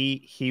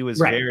 He was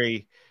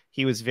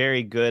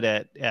very good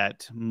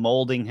at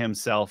molding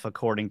himself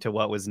according to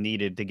what was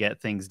needed to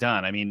get things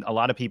done. I mean, a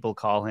lot of people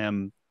call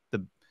him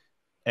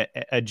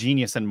a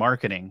genius in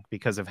marketing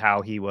because of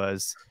how he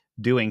was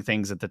doing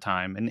things at the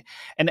time.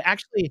 And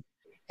actually,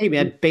 hey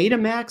man,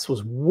 Betamax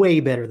was way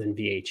better than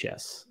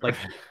VHS. Like,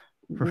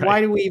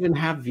 why do we even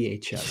have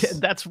VHS? Yeah,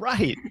 that's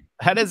right.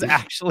 That is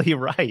actually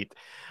right.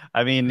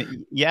 I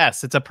mean,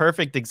 yes, it's a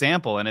perfect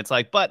example. And it's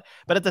like, but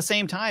at the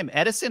same time,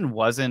 Edison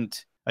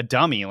wasn't a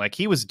dummy. Like,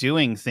 he was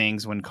doing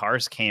things when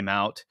cars came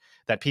out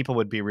that people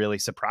would be really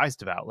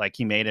surprised about. Like,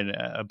 he made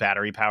a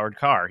battery powered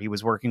car. He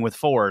was working with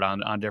Ford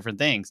on different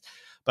things.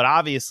 But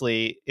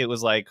obviously, it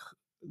was like,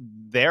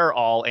 they're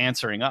all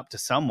answering up to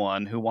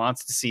someone who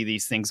wants to see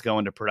these things go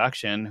into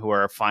production, who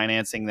are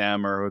financing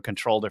them or who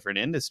control different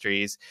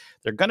industries.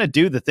 They're going to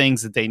do the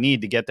things that they need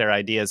to get their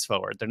ideas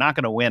forward. They're not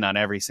going to win on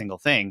every single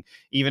thing,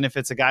 even if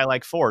it's a guy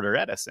like Ford or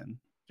Edison.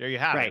 There you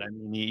have it. I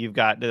mean, you've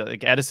got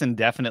like, Edison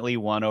definitely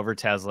won over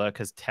Tesla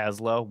because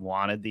Tesla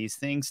wanted these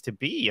things to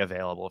be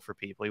available for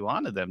people. He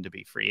wanted them to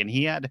be free, and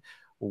he had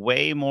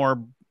way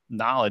more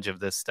knowledge of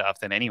this stuff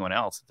than anyone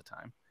else at the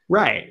time.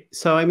 Right.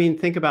 So, I mean,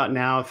 think about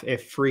now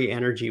if free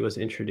energy was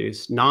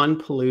introduced,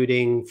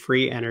 non-polluting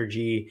free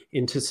energy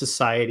into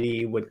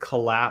society would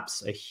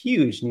collapse a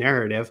huge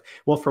narrative.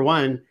 Well, for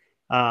one,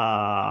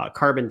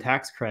 carbon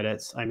tax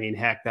credits, I mean,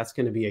 heck, that's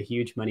going to be a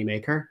huge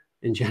moneymaker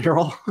in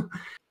general.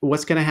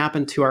 What's going to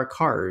happen to our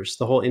cars,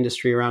 the whole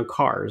industry around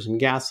cars and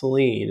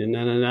gasoline and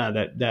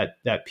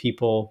that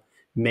people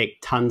make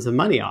tons of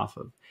money off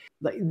of?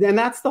 And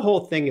that's the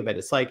whole thing of it.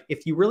 It's like,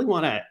 if you really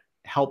want to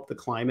help the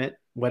climate,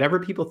 whatever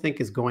people think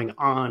is going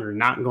on or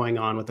not going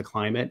on with the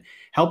climate,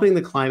 helping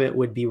the climate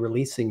would be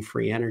releasing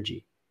free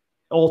energy,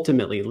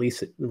 ultimately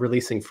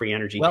releasing free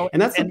energy.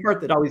 And that's the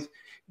part that always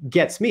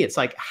gets me. It's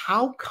like,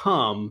 how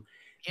come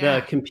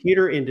the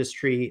computer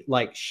industry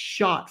like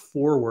shot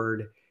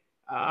forward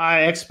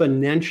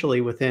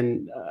exponentially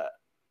within,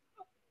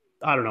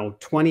 I don't know,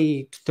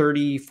 20,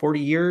 30, 40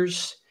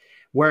 years,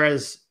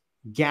 whereas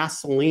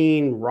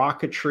gasoline,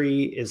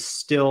 rocketry is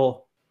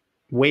still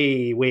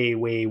way, way,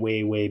 way,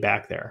 way, way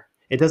back there.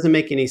 It doesn't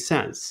make any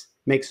sense.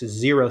 Makes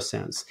zero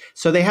sense.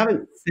 So they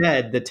haven't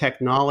fed the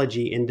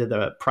technology into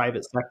the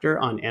private sector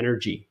on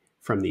energy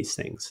from these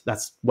things.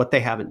 That's what they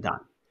haven't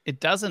done.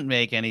 It doesn't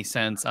make any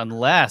sense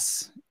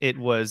unless it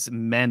was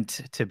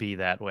meant to be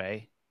that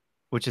way,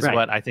 which is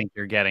what I think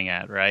you're getting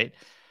at, right?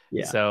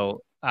 Yeah.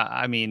 So,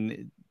 I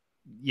mean,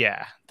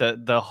 yeah,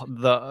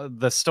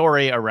 the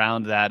story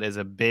around that is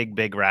a big,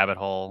 big rabbit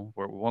hole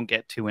where we won't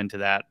get too into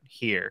that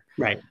here.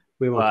 Right.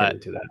 We won't get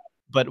into that.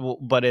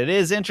 But it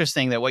is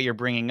interesting that what you're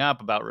bringing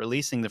up about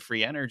releasing the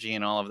free energy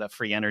and all of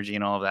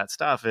that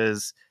stuff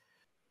is,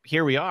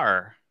 here we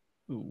are.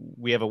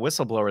 we have a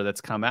whistleblower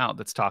that's come out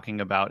that's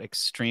talking about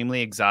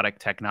extremely exotic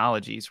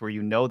technologies where,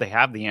 you know, they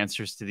have the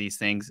answers to these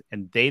things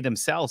and they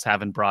themselves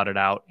haven't brought it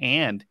out,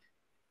 and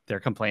they're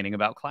complaining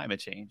about climate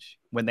change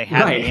when they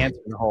had the answer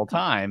the whole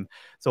time.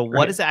 So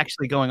what is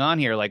actually going on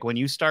here? Like, when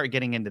you start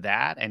getting into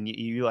that, and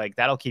you like,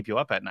 that'll keep you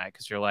up at night,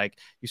 because you're like,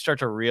 you start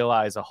to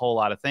realize a whole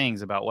lot of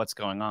things about what's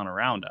going on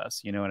around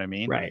us. You know what I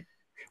mean? Right.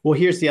 Well,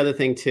 here's the other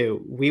thing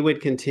too. We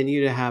would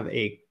continue to have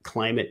a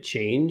climate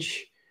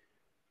change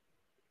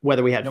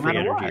whether we had free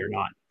energy or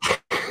not.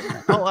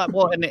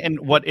 Well, and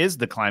what is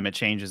the climate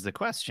change is the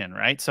question,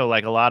 right? So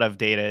like, a lot of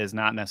data is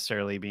not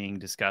necessarily being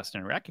discussed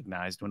and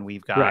recognized when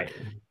we've got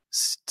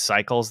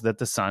cycles that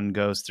the sun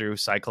goes through,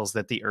 cycles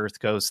that the earth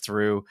goes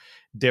through,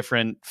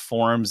 different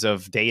forms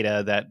of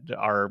data that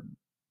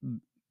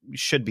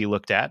should be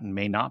looked at and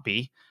may not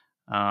be.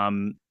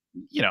 You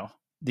know,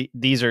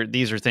 these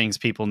are things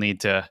people need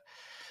to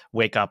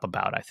wake up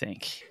about, I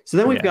think. So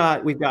then we've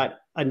got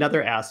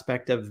another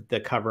aspect of the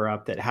cover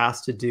up that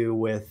has to do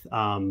with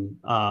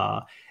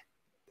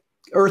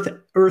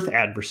Earth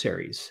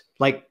adversaries.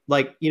 Like,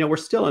 you know, we're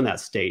still in that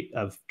state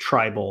of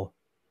tribal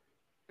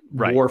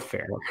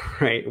warfare,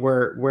 right?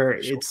 Where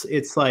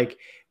it's like,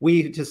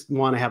 we just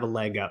want to have a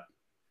leg up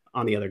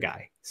on the other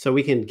guy so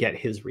we can get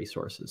his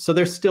resources. So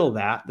there's still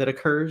that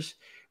occurs,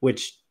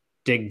 which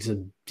digs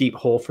a deep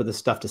hole for the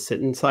stuff to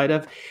sit inside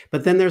of.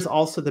 But then there's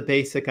also the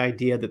basic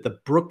idea that the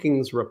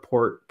Brookings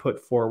report put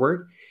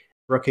forward,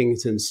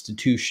 Brookings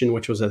Institution,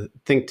 which was a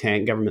think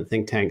tank, government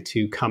think tank,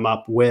 to come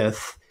up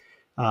with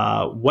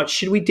what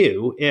should we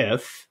do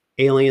if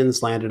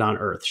aliens landed on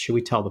Earth? Should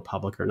we tell the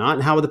public or not?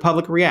 And how would the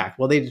public react?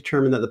 Well, they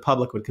determined that the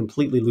public would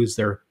completely lose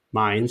their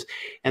minds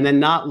and then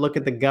not look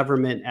at the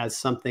government as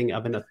something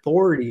of an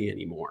authority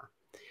anymore.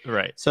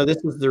 Right. So this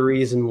is the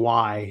reason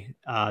why.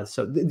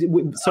 So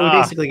we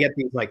basically get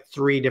these like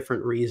three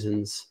different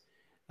reasons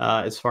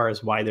as far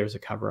as why there's a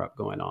cover up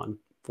going on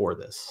for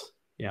this.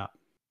 Yeah.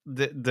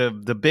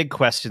 The big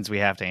questions we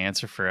have to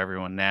answer for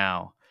everyone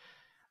now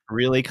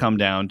really come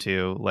down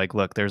to, like,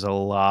 look, there's a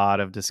lot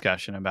of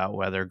discussion about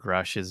whether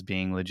Grusch is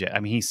being legit.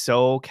 I mean, he's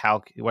so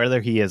whether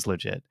he is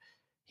legit.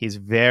 He's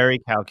very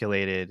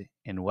calculated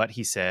in what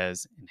he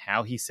says and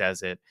how he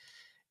says it.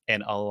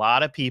 And a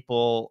lot of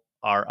people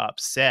are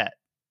upset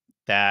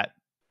that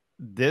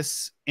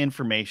this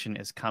information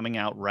is coming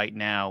out right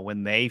now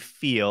when they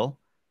feel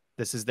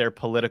this is their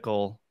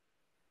political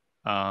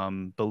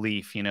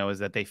belief, you know, is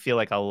that they feel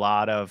like a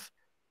lot of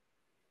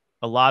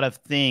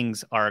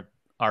things are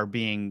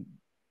being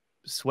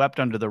swept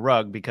under the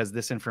rug because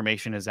this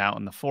information is out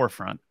in the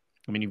forefront.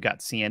 I mean, you've got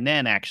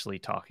CNN actually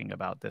talking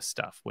about this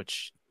stuff,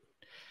 which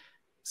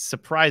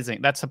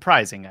that's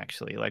surprising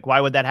actually. Like,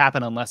 why would that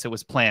happen unless it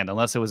was planned,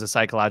 unless it was a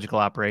psychological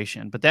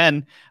operation? But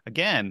then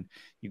again,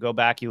 you go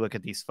back, you look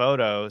at these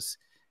photos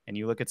and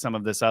you look at some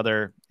of this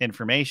other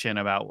information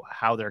about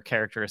how they're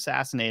character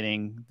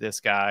assassinating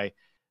this guy.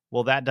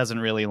 Well, that doesn't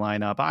really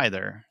line up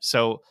either.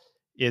 So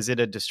is it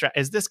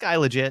is this guy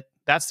legit?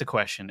 That's the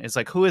question. It's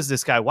like, who is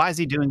this guy? Why is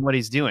he doing what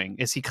he's doing?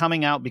 Is he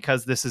coming out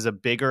because this is a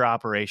bigger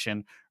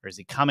operation, or is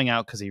he coming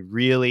out because he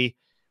really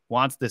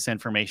wants this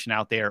information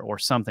out there, or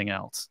something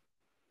else?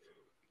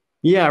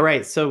 Yeah,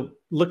 right. So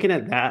looking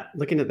at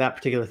that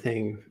particular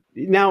thing.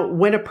 Now,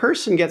 when a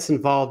person gets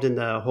involved in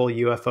the whole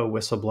UFO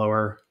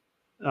whistleblower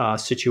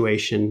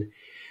situation,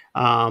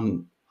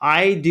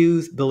 I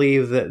do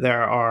believe that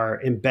there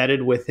are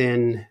embedded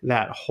within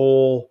that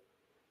whole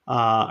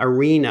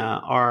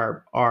arena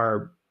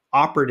are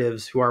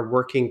operatives who are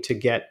working to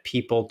get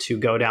people to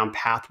go down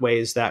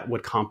pathways that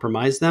would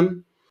compromise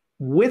them.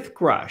 With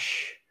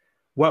Grusch,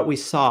 what we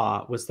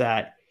saw was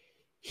that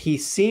he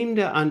seemed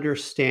to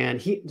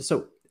understand.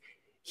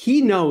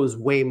 He knows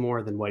way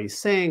more than what he's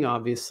saying,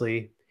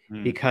 obviously,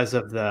 because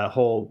of the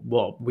whole,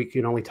 well, we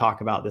can only talk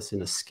about this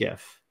in a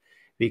skiff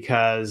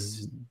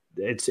because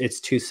it's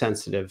too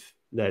sensitive.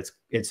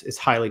 It's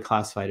highly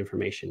classified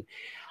information.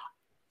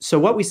 So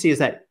what we see is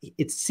that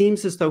it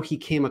seems as though he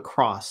came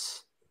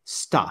across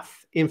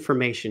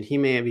information. He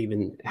may have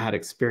even had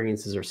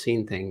experiences or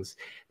seen things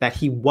that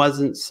he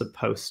wasn't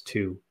supposed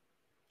to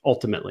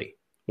ultimately,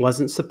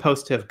 wasn't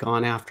supposed to have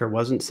gone after,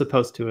 wasn't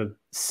supposed to have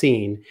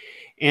seen.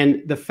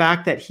 And the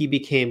fact that he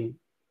became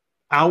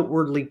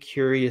outwardly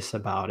curious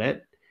about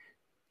it,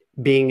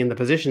 being in the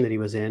position that he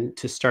was in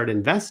to start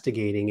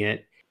investigating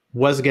it,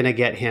 was going to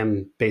get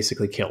him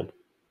basically killed.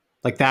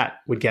 Like, that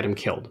would get him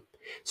killed.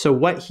 So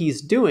what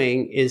he's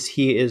doing is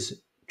he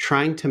is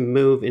trying to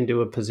move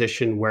into a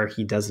position where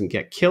he doesn't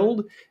get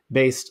killed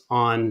based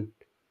on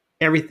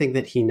everything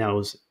that he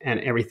knows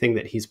and everything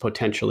that he's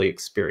potentially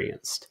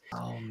experienced.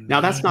 Oh, now,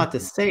 that's not to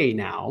say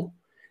now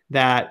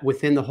that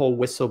within the whole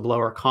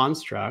whistleblower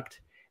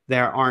construct,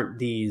 there aren't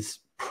these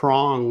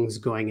prongs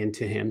going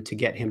into him to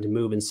get him to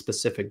move in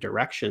specific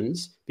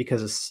directions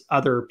because of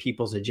other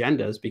people's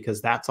agendas, because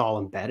that's all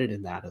embedded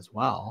in that as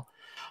well.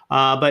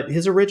 But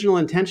his original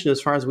intention,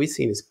 as far as we've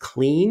seen, is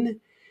clean.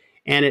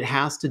 And it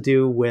has to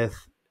do with,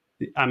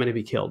 I'm going to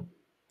be killed.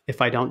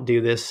 If I don't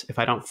do this, if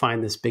I don't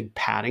find this big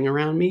padding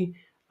around me,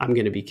 I'm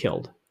going to be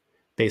killed.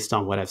 based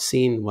on what I've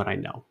seen, what I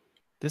know.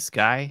 This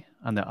guy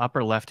on the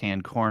upper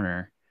left-hand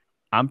corner,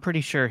 I'm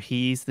pretty sure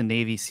he's the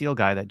Navy SEAL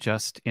guy that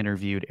just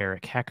interviewed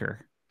Eric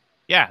Hecker.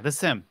 Yeah, this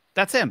is him.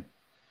 That's him.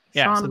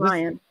 Yeah, Sean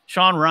Ryan.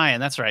 Sean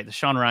Ryan, that's right. The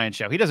Sean Ryan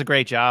Show. He does a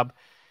great job.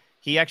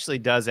 He actually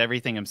does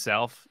everything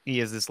himself. He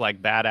has this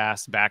like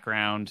badass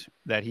background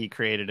that he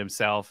created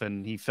himself,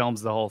 and he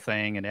films the whole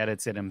thing and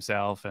edits it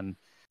himself. And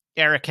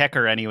Eric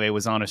Hecker, anyway,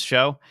 was on his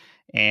show,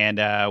 and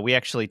we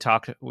actually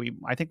talked.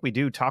 I think we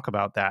do talk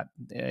about that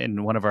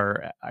in one of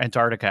our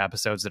Antarctica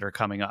episodes that are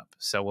coming up.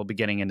 So we'll be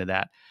getting into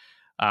that.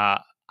 I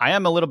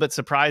am a little bit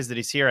surprised that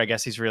he's here. I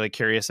guess he's really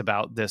curious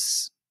about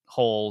this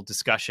whole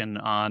discussion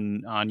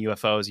on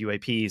UFOs,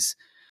 UAPs.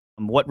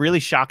 What really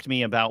shocked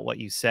me about what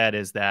you said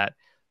is that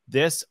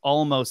this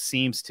almost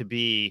seems to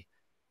be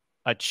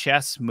a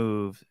chess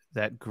move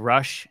that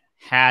Grusch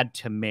had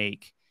to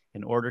make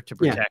in order to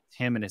protect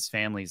him and his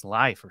family's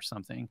life or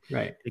something.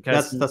 Right.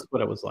 Because that's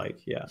what it was like.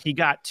 Yeah. He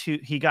got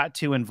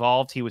too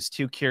involved. He was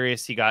too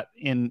curious. He got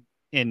in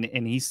and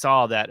he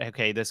saw that,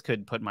 okay, this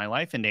could put my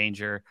life in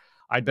danger.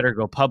 I'd better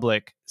go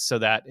public so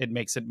that it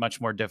makes it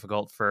much more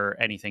difficult for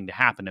anything to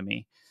happen to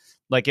me.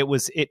 Like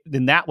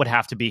then that would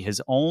have to be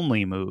his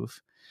only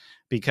move,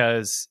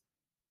 because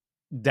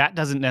that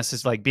doesn't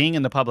necessarily, like being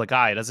in the public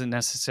eye doesn't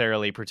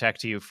necessarily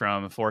protect you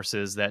from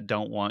forces that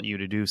don't want you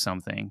to do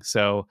something.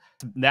 So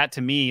that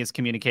to me is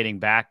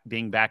communicating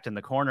being backed in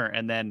the corner.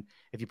 And then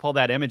if you pull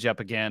that image up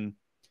again,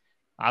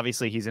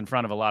 obviously he's in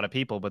front of a lot of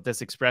people, but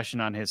this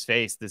expression on his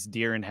face, this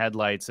deer in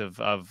headlights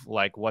of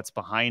like what's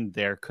behind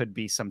there could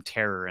be some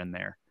terror in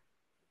there.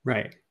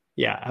 Right.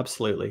 Yeah,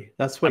 absolutely.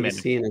 That's what you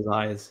see in his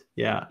eyes.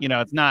 Yeah. You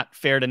know, it's not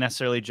fair to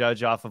necessarily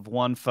judge off of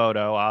one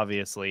photo,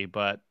 obviously,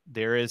 but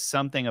there is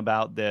something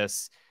about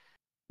this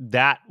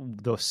that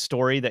the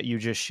story that you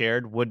just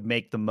shared would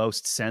make the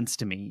most sense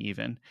to me,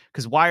 even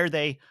because why are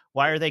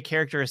they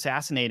character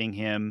assassinating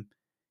him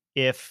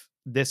if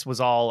this was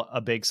all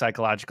a big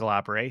psychological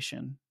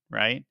operation,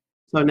 right?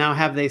 So now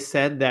have they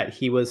said that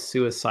he was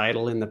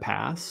suicidal in the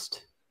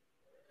past?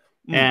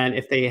 And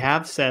if they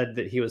have said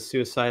that he was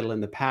suicidal in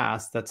the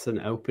past, that's an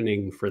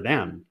opening for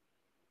them.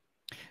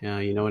 Yeah,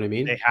 you know what I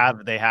mean?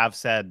 They have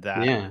said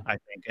that. Yeah. I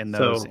think in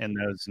those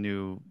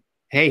new.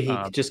 Hey, he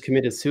just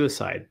committed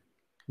suicide.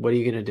 What are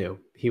you going to do?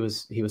 He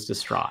was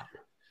distraught,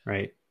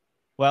 right?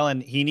 Well,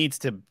 and he needs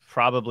to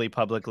probably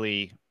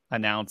publicly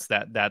announce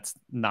that that's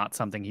not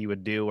something he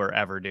would do or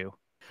ever do.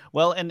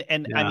 Well, and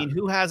I mean,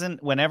 who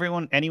hasn't? When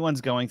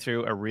anyone's going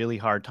through a really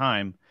hard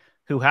time,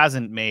 who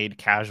hasn't made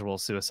casual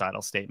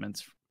suicidal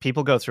statements?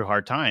 People go through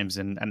hard times,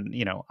 and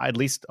you know, at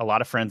least a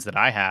lot of friends that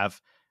I have,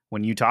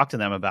 when you talk to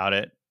them about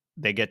it,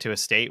 they get to a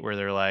state where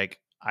they're like,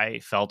 I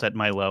felt at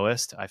my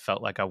lowest. I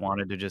felt like I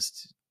wanted to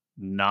just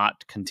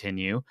not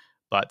continue,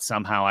 but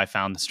somehow I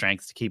found the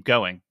strength to keep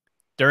going.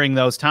 During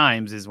those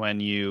times is when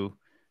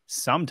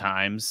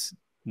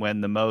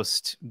when the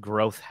most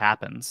growth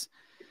happens.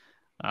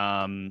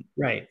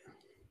 Right.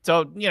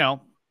 So, you know,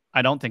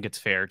 I don't think it's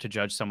fair to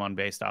judge someone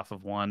based off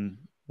of one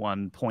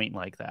point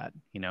like that,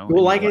 you know.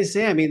 Well, like I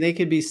say, I mean, they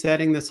could be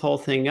setting this whole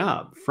thing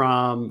up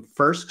from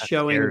first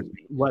showing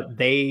what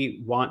they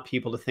want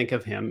people to think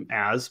of him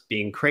as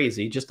being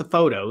crazy, just the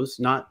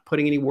photos, not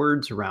putting any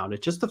words around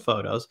it, just the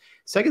photos.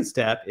 Second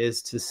step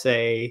is to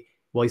say,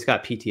 well, he's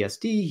got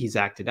PTSD, he's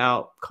acted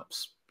out,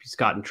 he's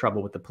got in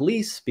trouble with the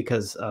police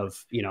because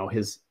of, you know,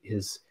 his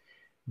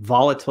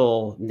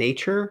volatile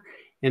nature.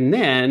 And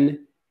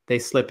then they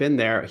slip in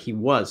there, he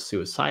was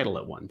suicidal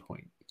at one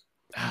point.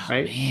 Oh,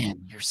 right?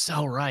 Man, you're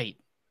so right.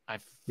 I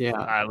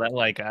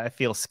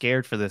feel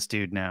scared for this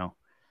dude now.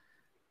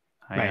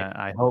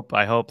 I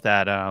hope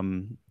that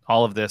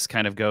all of this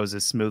kind of goes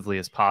as smoothly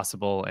as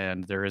possible,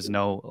 and there is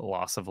no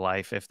loss of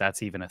life, if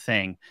that's even a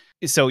thing.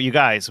 So, you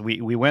guys,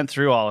 we went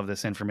through all of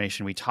this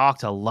information. We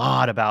talked a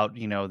lot about,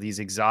 you know, these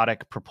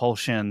exotic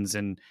propulsions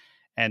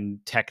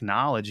and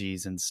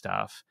technologies and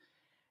stuff.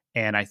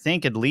 And I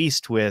think at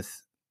least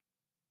with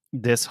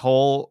this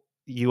whole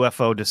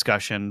UFO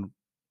discussion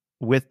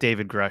with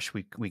David Grusch,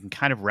 we can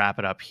kind of wrap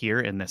it up here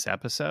in this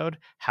episode.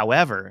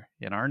 However,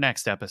 in our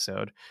next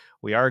episode,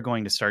 we are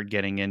going to start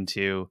getting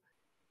into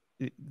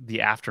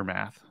the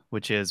aftermath,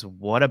 which is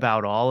what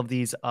about all of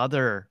these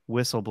other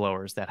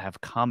whistleblowers that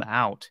have come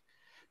out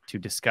to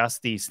discuss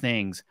these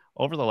things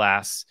over the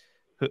last,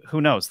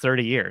 who knows,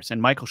 30 years.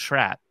 And Michael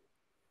Schratt,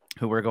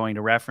 who we're going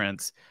to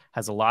reference,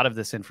 has a lot of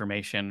this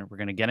information. We're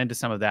going to get into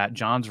some of that.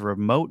 John's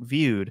remote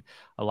viewed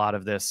a lot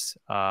of this,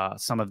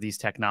 some of these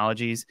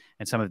technologies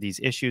and some of these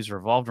issues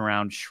revolved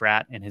around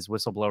Schratt and his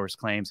whistleblowers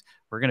claims.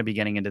 We're going to be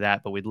getting into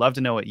that, but we'd love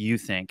to know what you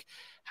think.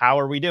 How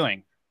are we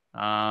doing?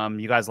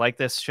 You guys like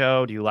this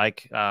show? Do you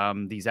like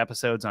these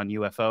episodes on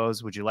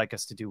UFOs? Would you like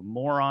us to do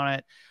more on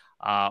it?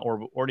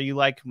 Or do you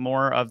like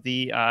more of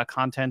the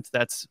content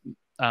that's,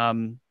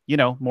 you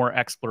know, more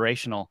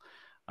explorational,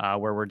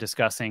 where we're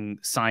discussing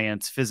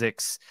science,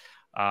 physics,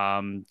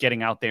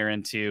 getting out there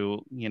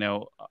into, you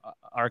know,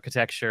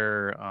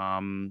 architecture,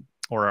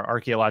 or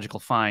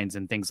archaeological finds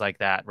and things like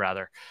that,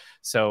 rather.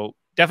 So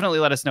definitely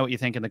let us know what you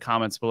think in the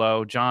comments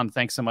below. John,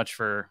 thanks so much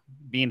for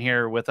being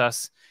here with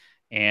us.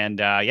 And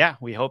yeah,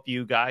 we hope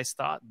you guys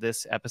thought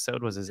this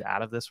episode was as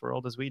out of this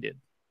world as we did.